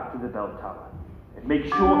 Take him back to the bell tower and make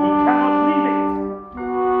sure he cannot leave it.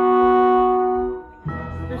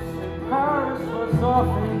 This in Paris was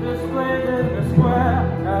often displayed in the square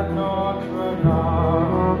at Notre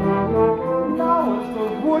Dame. Now as the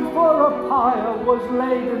wood wood for a pyre was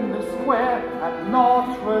laid in the square at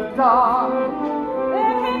Notre Dame.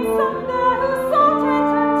 There came some there who sought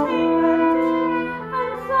entertainment,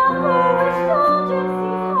 and some who wished all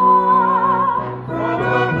gypsies harm.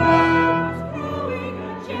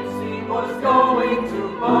 Was going to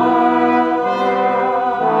burn.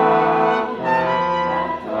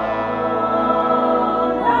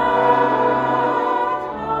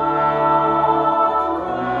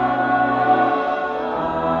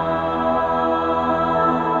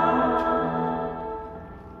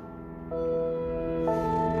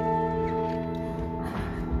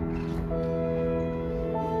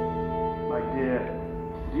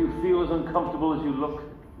 Uncomfortable as you look.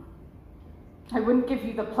 I wouldn't give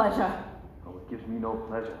you the pleasure. Oh, it gives me no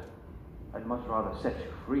pleasure. I'd much rather set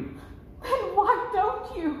you free. Then why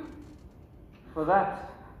don't you? For that,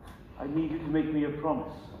 I need you to make me a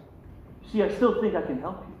promise. See, I still think I can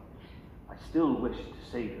help you. I still wish to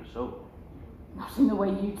save your soul. Not in the way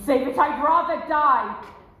you'd save it. I'd rather die.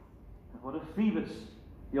 And what of Phoebus,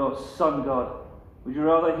 your sun god? Would you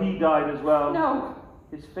rather he died as well? No.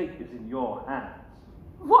 His fate is in your hands.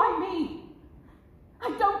 Why me? I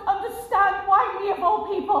don't understand. Why me of all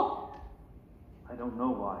people? I don't know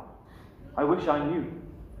why. I wish I knew.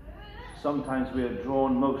 Sometimes we are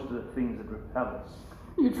drawn most to the things that repel us.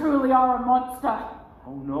 You truly are a monster.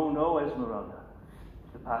 Oh, no, Esmeralda.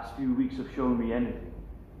 If the past few weeks have shown me anything,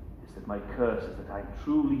 it's that my curse is that I'm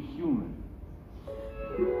truly human.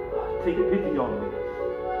 Take pity on me.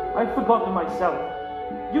 I've forgotten myself.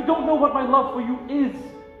 You don't know what my love for you is.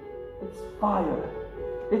 It's fire.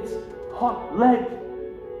 It's hot lead.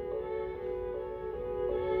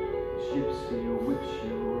 Gypsy, witch,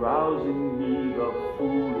 you rouse in me the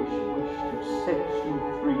foolish wish to set you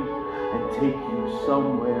free and take you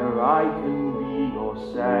somewhere I can be your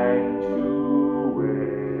sanctuary.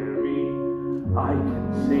 I can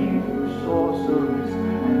save you, sorceress,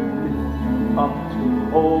 and lift you up to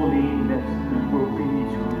holiness. We'll be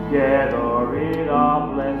together in our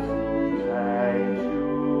blessed sanctuary.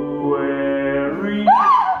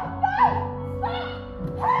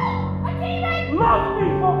 Love me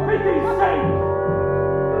for pity's sake!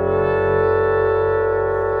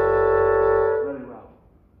 Very well.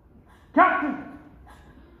 Captain!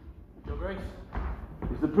 Your Grace?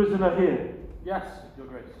 Is the prisoner here? Yes, Your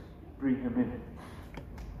Grace. Bring him in.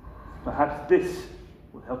 Perhaps this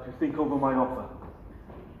will help you think over my offer.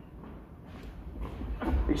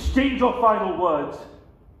 Exchange your final words.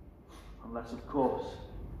 Unless, of course,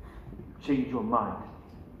 you change your mind.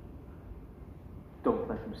 Don't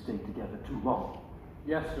let them stay together too long.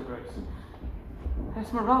 Yes, Your Grace.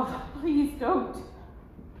 Esmeralda, please don't.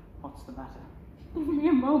 What's the matter? Give me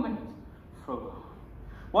a moment. Frollo,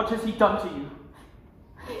 what has he done to you?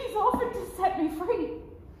 He's offered to set me free.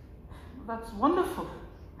 That's wonderful.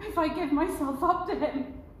 If I give myself up to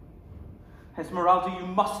him. Esmeralda, you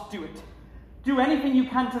must do it. Do anything you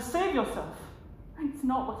can to save yourself. It's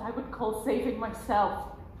not what I would call saving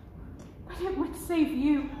myself. But it would save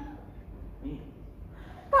you. Me?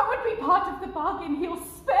 That would be part of the bargain. He'll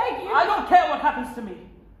spare you. I don't care what happens to me.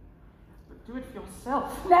 But do it for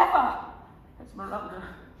yourself. Never. Esmeralda.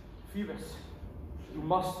 Phoebus, you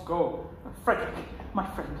must go. Frederick, my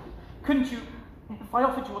friend, couldn't you... If I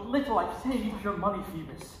offered you a little, I'd save you. Keep your money,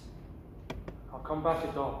 Phoebus. I'll come back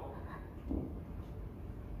at dawn.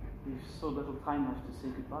 We've so little time left to say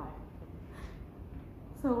goodbye.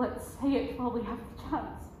 So let's say it while we have the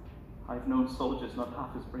chance. I've known soldiers not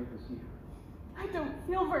half as brave as you. I don't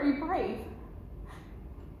feel very brave.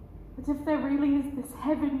 But if there really is this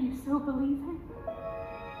heaven you so believe in,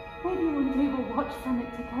 maybe one day we'll watch from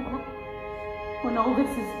it together. When all this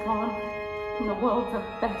is gone, and the world's a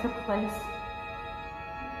better place.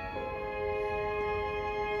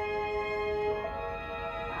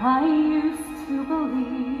 I used to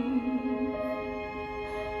believe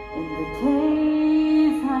in the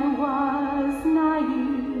days I was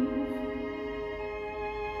naive,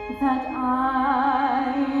 that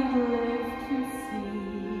I'd live to see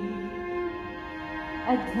a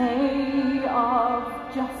day of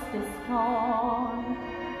justice dawn.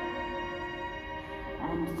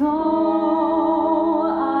 And though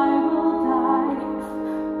I will die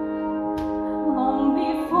long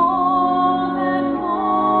before that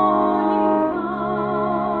morning comes,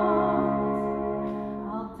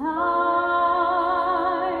 I'll die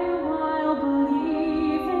while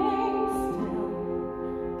believing still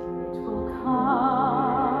it will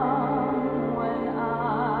come when I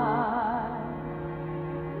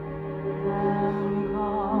am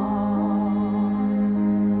gone.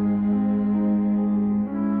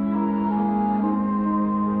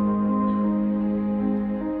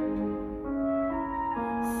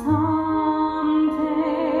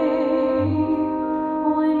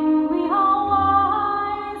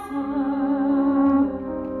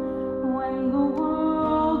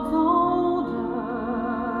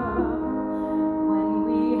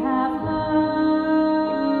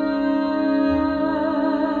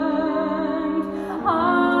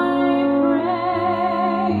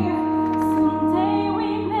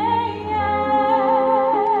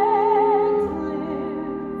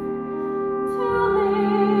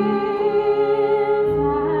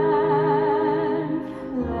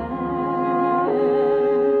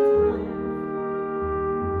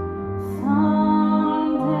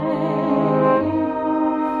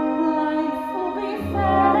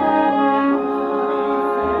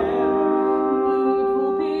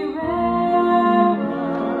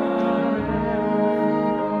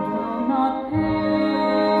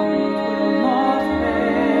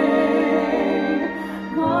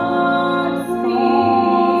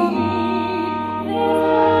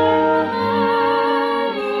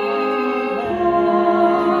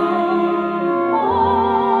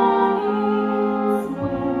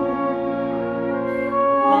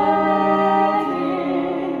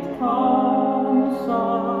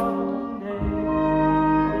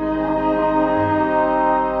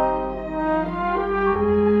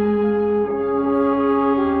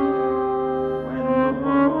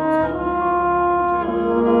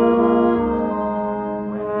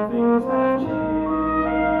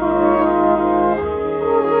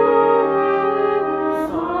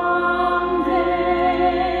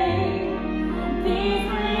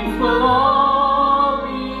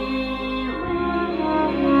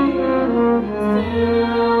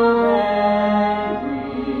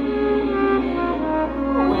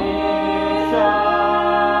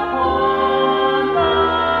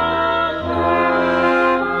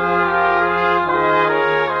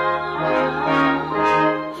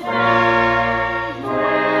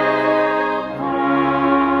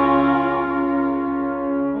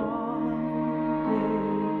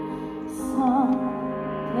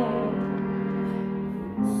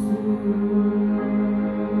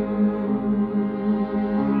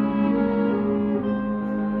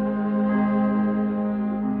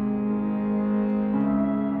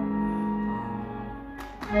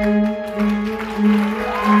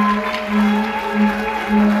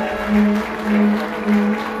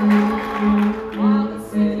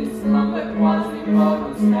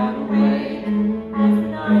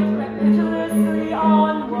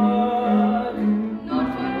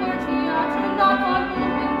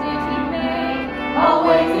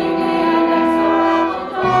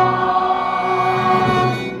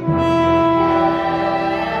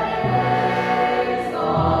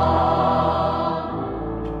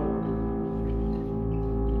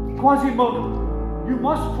 Quasimodo, you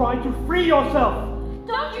must try to free yourself.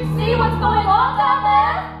 Don't you see what's going on down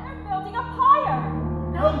there? They're building a pyre.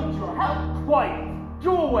 No need your help. Quiet.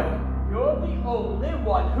 Do away. You're the only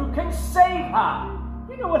one who can save her.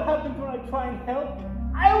 You know what happens when I try and help?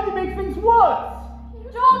 I only make things worse.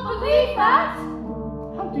 You don't believe that?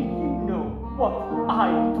 How do you know what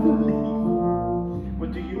I believe?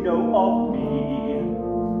 What do you know of me?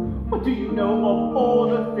 What do you know of all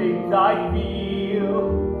the things I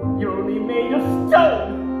feel? You're only made of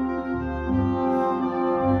stone.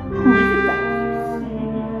 Who is it that you see?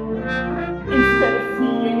 Instead of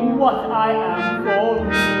seeing what I am for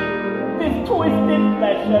real, this twisted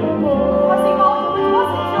flesh and bone. Quasimodo, it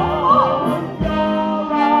wasn't your fault. You're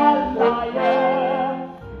a liar.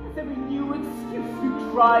 With every new excuse you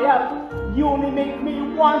try out, you only make me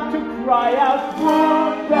want to cry out.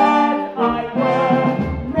 Would that I were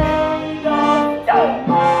made of stone.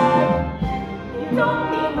 You don't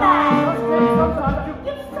mean that. Sometimes you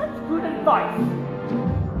give such good advice.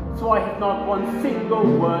 So I have not one single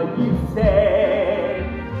word you said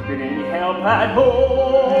been any help at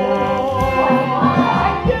all.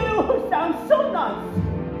 And you who sound so nice,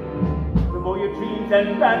 the more your dreams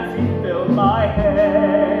and fancies fill my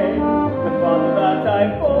head, the farther that I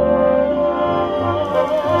fall.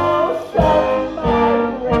 Shut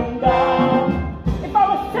my brain down. If I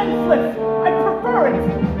was senseless, I'd prefer it.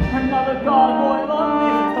 Another gargoyle on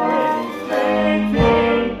this turret,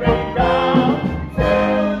 spitting rain down to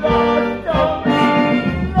the stone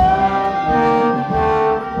below.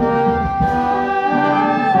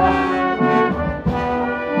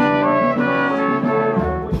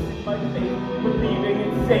 Wasted my faith, believing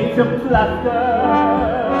in saints of plaster.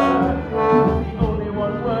 The only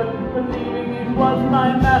one worth believing in was my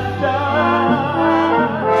master.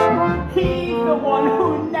 He's the one who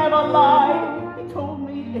never lied.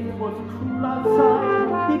 It was cruel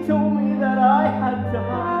outside. He told me that I had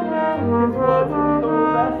died. His words were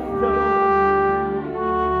cold as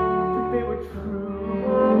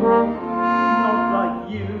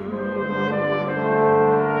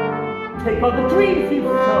Take all the dreams you've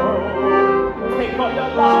sown. Take all your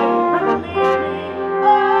life and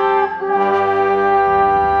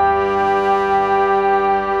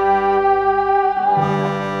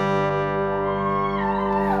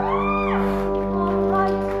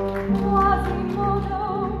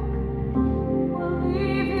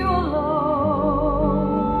leave me alone.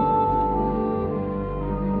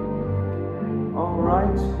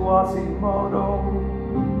 Quasimodo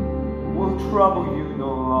will trouble you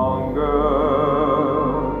no longer.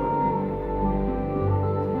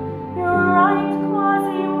 You're right,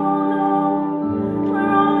 Quasimodo.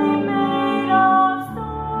 We're only made of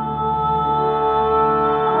stone.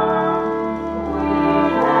 We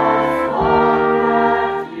just hope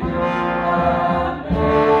that you were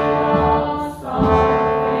made of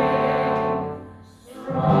something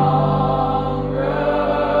stronger.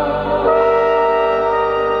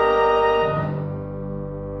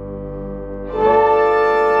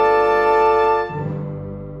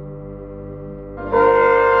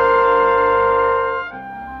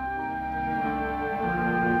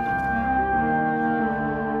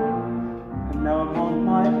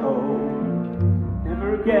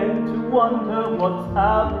 Wonder what's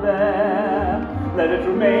out there. Let it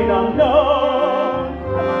remain unknown.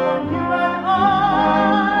 And you and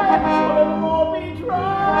I will evermore be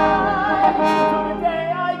tried till the day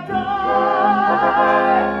I die.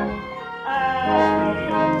 And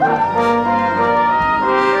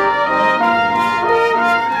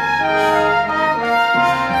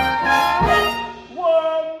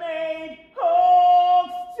were made of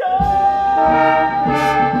stone.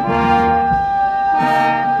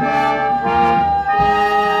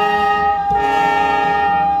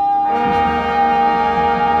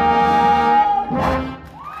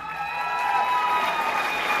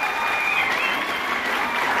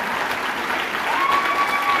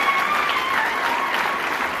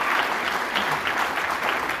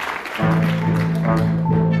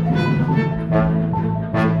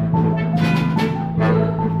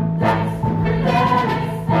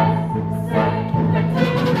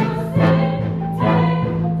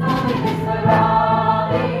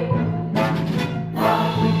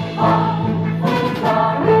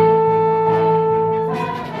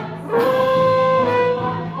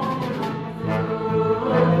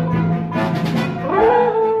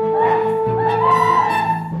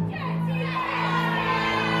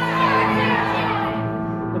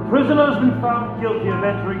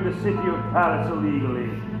 The city of Paris illegally,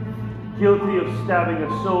 guilty of stabbing a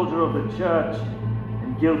soldier of the church,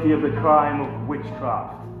 and guilty of the crime of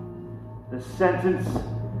witchcraft. The sentence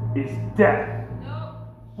is death.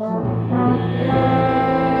 I'll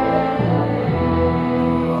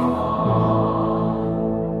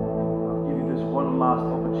give you this one last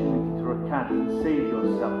opportunity to recant and save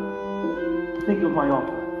yourself. Think of my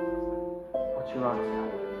offer. What's your answer?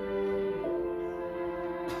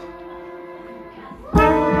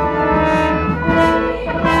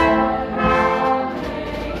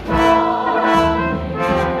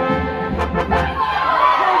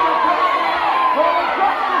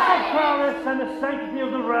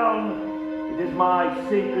 My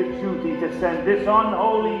sacred duty to send this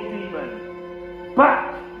unholy demon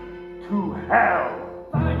back to hell.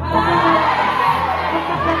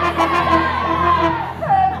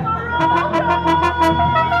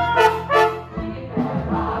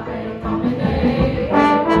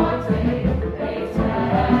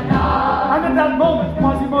 And at that moment,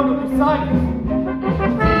 Quasimodo decided.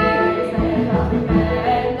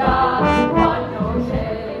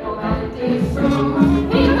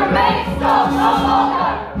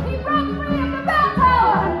 He broke free of the bell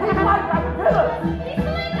tower! He climbed that pillar! He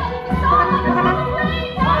slid up the side of the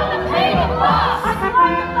plane down the pane of glass! I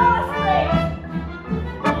climbed the balustrade!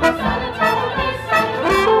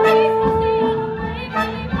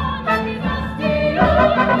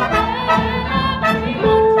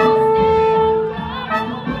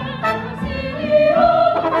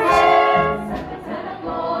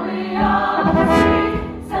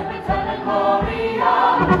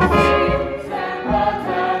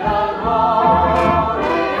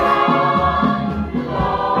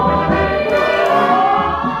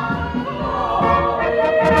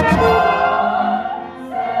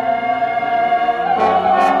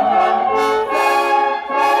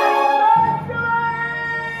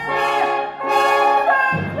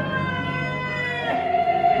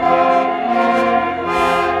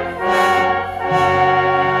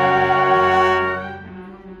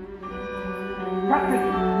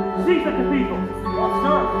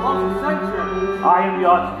 I am the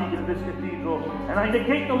Archdeacon of this cathedral, and I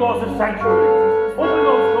negate the laws of sanctuary. Open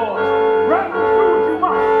those doors. Ram them through if you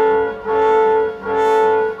must.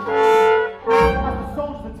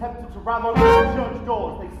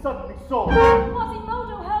 suddenly saw?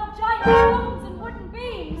 Quasimodo hurled giant stones and wooden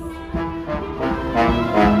beams.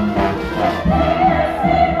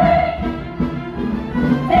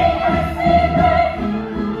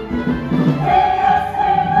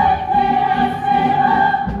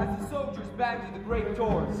 As the soldiers bagged to the great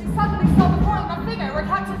doors, They suddenly saw before them a figure where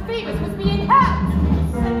Captain Phoebus was being held.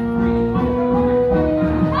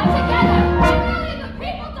 And together, we rally the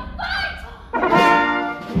people to fight!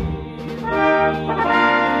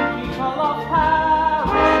 People of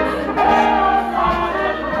Paris, someone to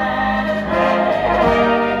pray.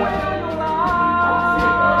 Will you love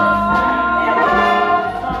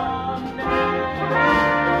someday?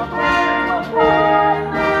 Will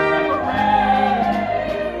finally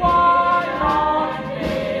rain. Why not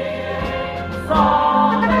me?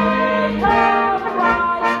 Someday come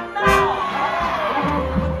right now.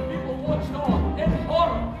 people watched on in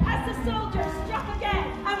horror. As the soldiers struck again,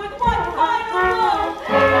 and with one final blow,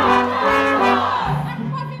 and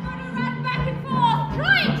Quasimodo ran back and forth,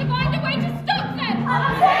 trying to find a way to stop them.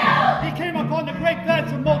 Until He came upon the great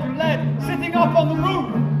beds of molten lead, sitting up on the roof.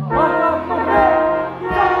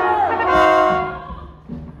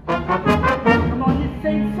 Come on, you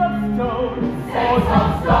saints of stone, swords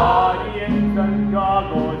of guardians and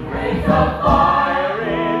gargoyles, rays of fire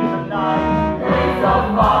in the night, rays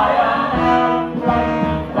of fire and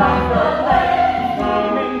light, down the lane,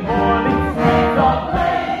 streaming, boiling streets of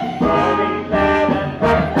flame, burning lead and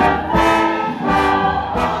lead and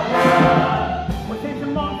flame. What seems a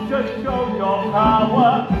monster show your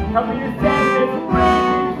power? Come here, send this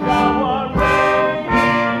freezing shower,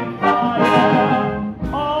 raining fire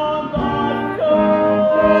on the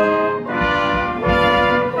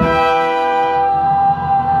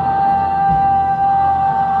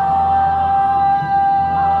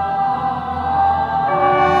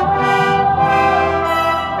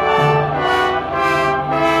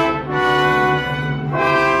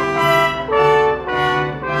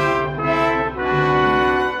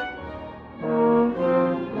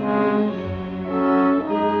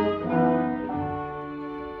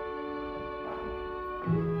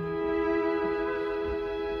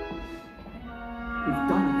We've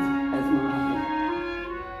done it, Esmeralda.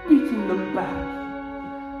 Beating them back.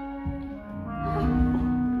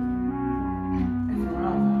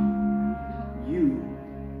 Esmeralda, you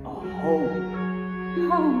are home.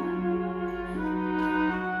 Home.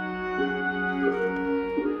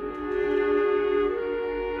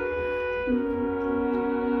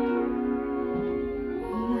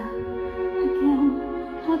 Here again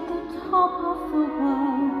at the top of the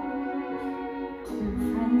world, two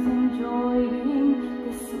friends enjoying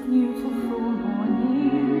this beautiful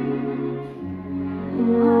morning. In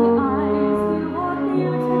my eyes, you are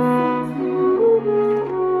beautiful too,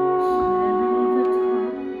 sharing the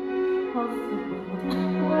top of the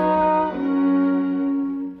world.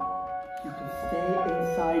 You can stay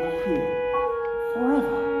inside here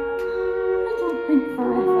forever. I don't think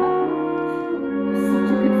forever. You're such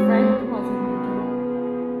a good friend, Quasimodo.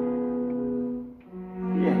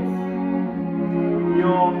 Yes,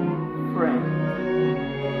 your friend.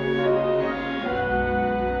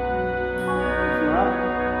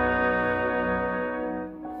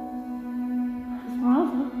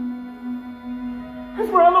 Esmeralda?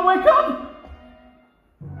 Esmeralda, wake up!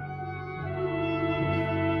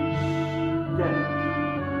 Dead.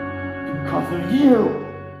 Because of you.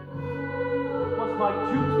 It was my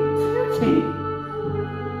duty. Duty.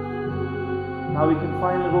 Now we can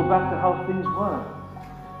finally go back to how things were.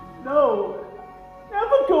 No.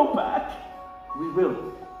 Never go back. We will.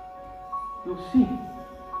 You'll see.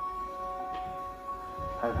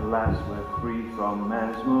 At last we're free from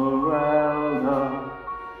Esmeralda.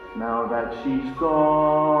 Now that she's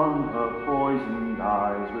gone, her poison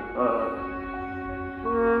dies with her.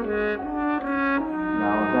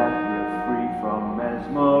 Now that we're free from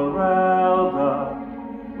Esmeralda,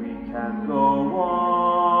 we can go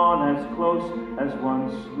on as close as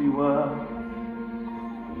once we were.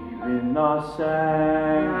 In our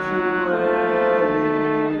sanctuary.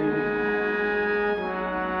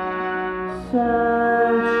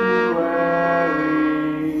 Sanctuary?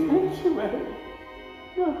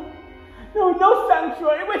 No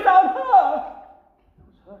sanctuary without her! It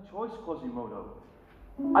was her choice, Quasimodo.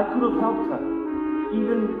 I could have helped her,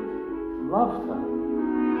 even loved her.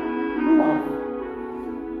 Love?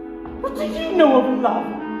 What do you know of love?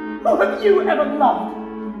 Who have you ever loved?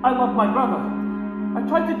 I love my brother. I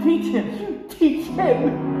tried to teach him. You teach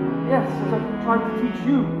him? Yes, as I tried to teach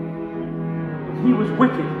you. But he was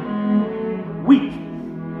wicked. Weak.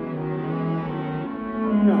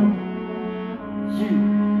 No. You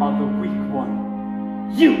are the weak one.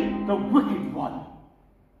 You, the wicked one.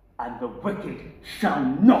 and the wicked shall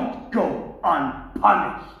not go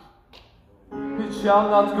unpunished. It shall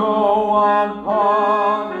not go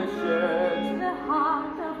unpunished. The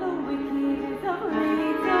heart of the wicked is a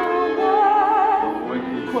little word. The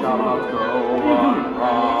wicked shall not go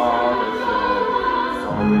unpunished.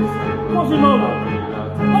 Quasimodo,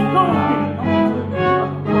 let go of me!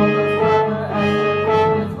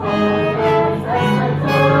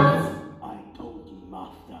 I told you,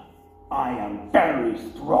 Master, I am very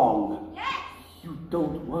strong. Yes! You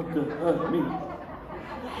don't want to hurt me.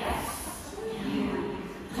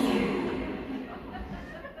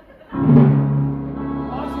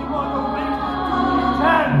 Quasimodo raised his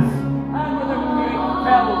hands, and with a great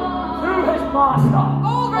fell through his master.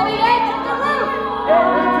 Over the edge of the roof!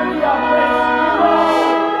 Into the abyss below.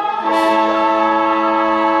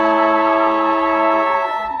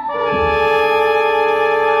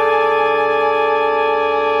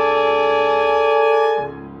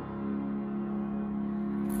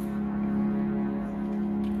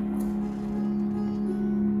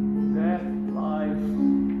 There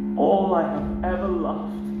lies all I have ever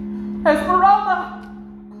loved. Esmeralda!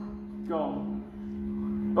 Gone.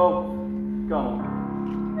 Both gone.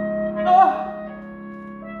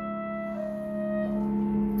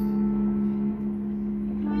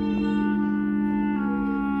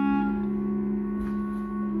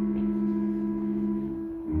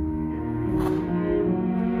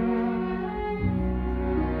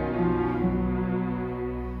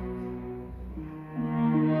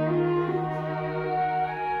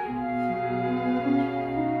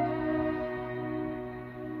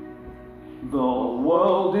 The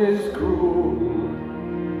world is cruel.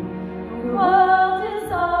 The world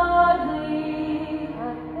is ugly,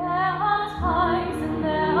 but there are times and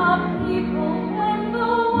there are people when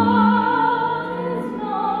the world is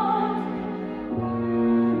not.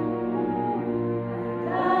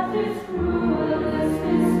 That is cruelest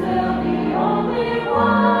is still the only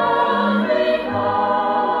world we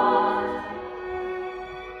got.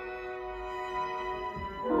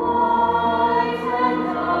 White and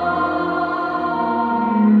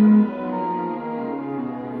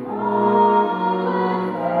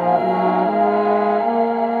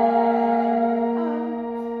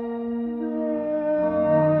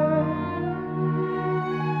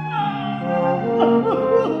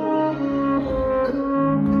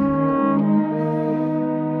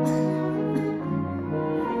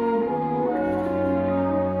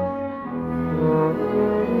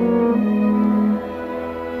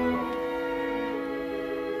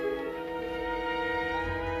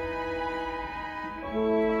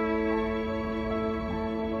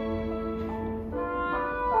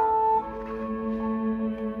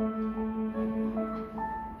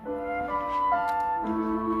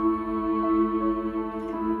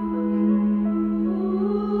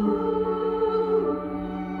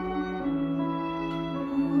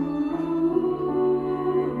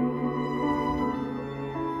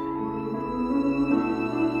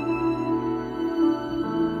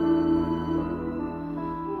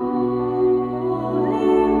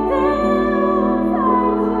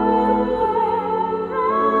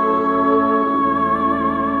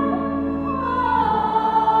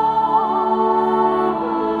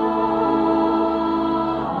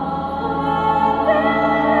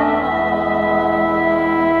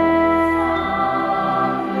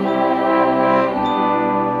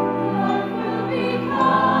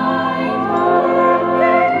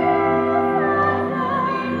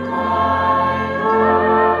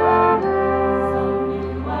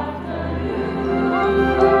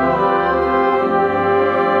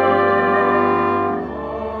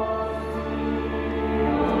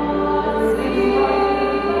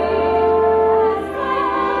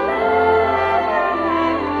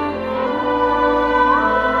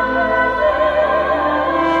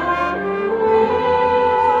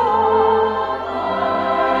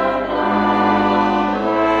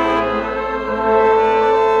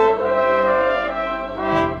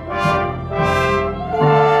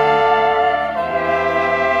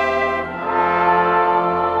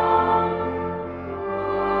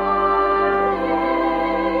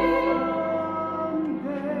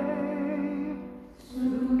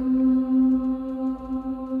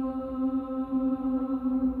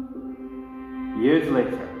Years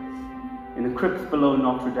later, in the crypts below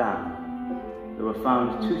Notre Dame, there were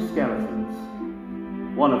found two skeletons,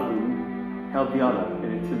 one of whom held the other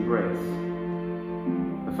in its embrace.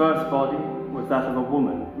 The first body was that of a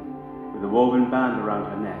woman with a woven band around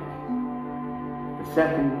her neck. The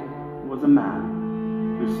second was a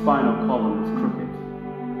man whose spinal column was crooked.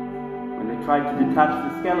 When they tried to detach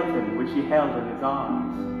the skeleton which he held in his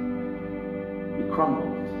arms, he crumbled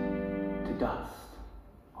to dust.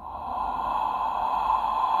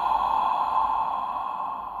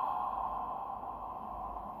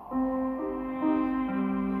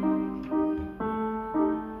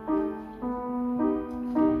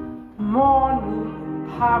 Morning in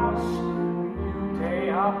Paris, new day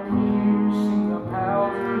appears, sing the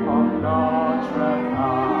bells of Notre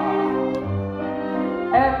Dame.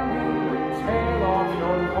 Ending the tale of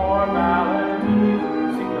your poor malady,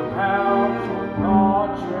 sing the bells of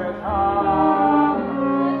Notre Dame.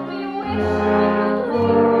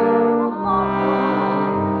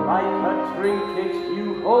 Like a trinket you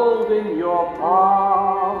hold in your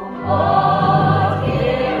palm. What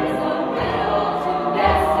here's a riddle to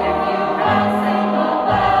guess if you can sing the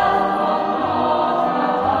bells of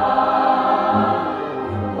Notre Dame.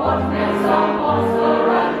 What makes a monster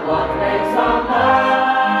and what makes a man?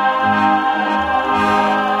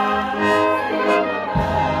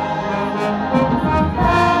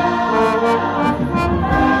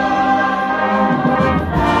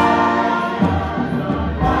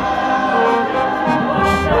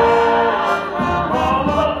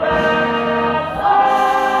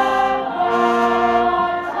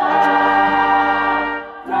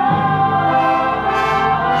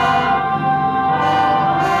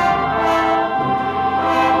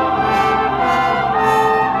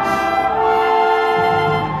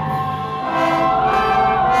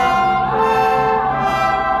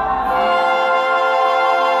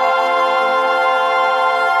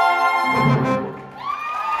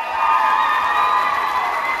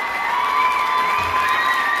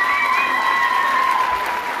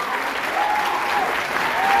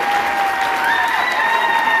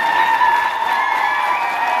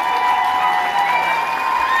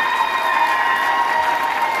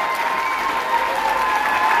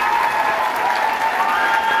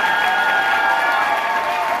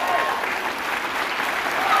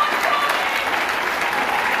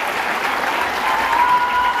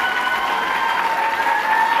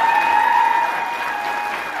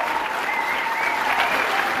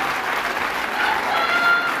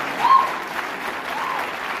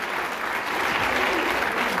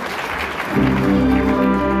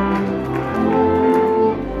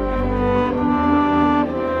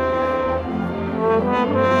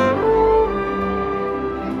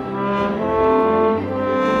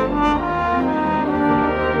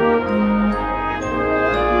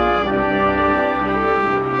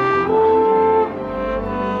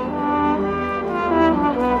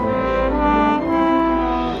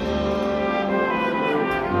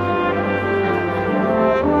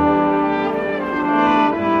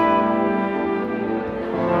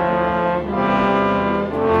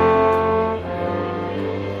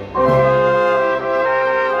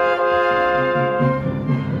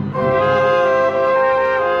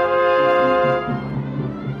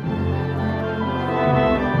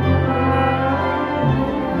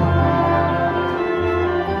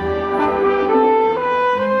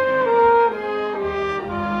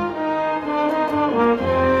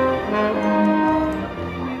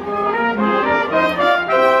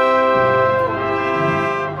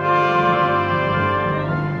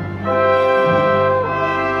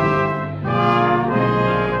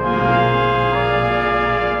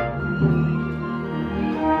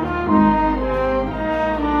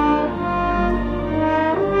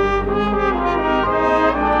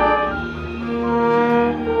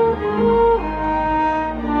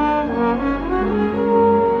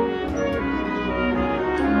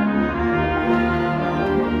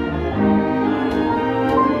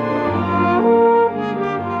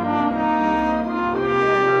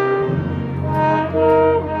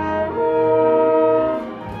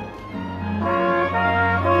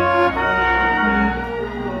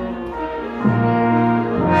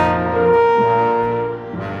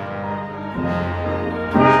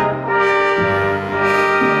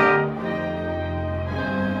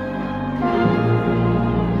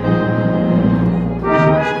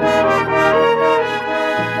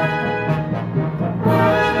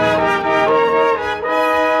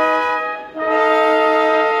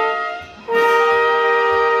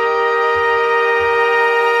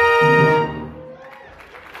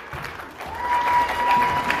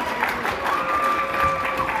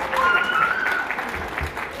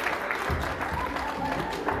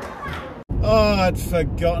 I'd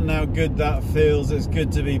forgotten how good that feels. It's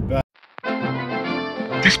good to be back.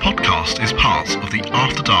 This podcast is part of the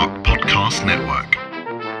After Dark Podcast Network.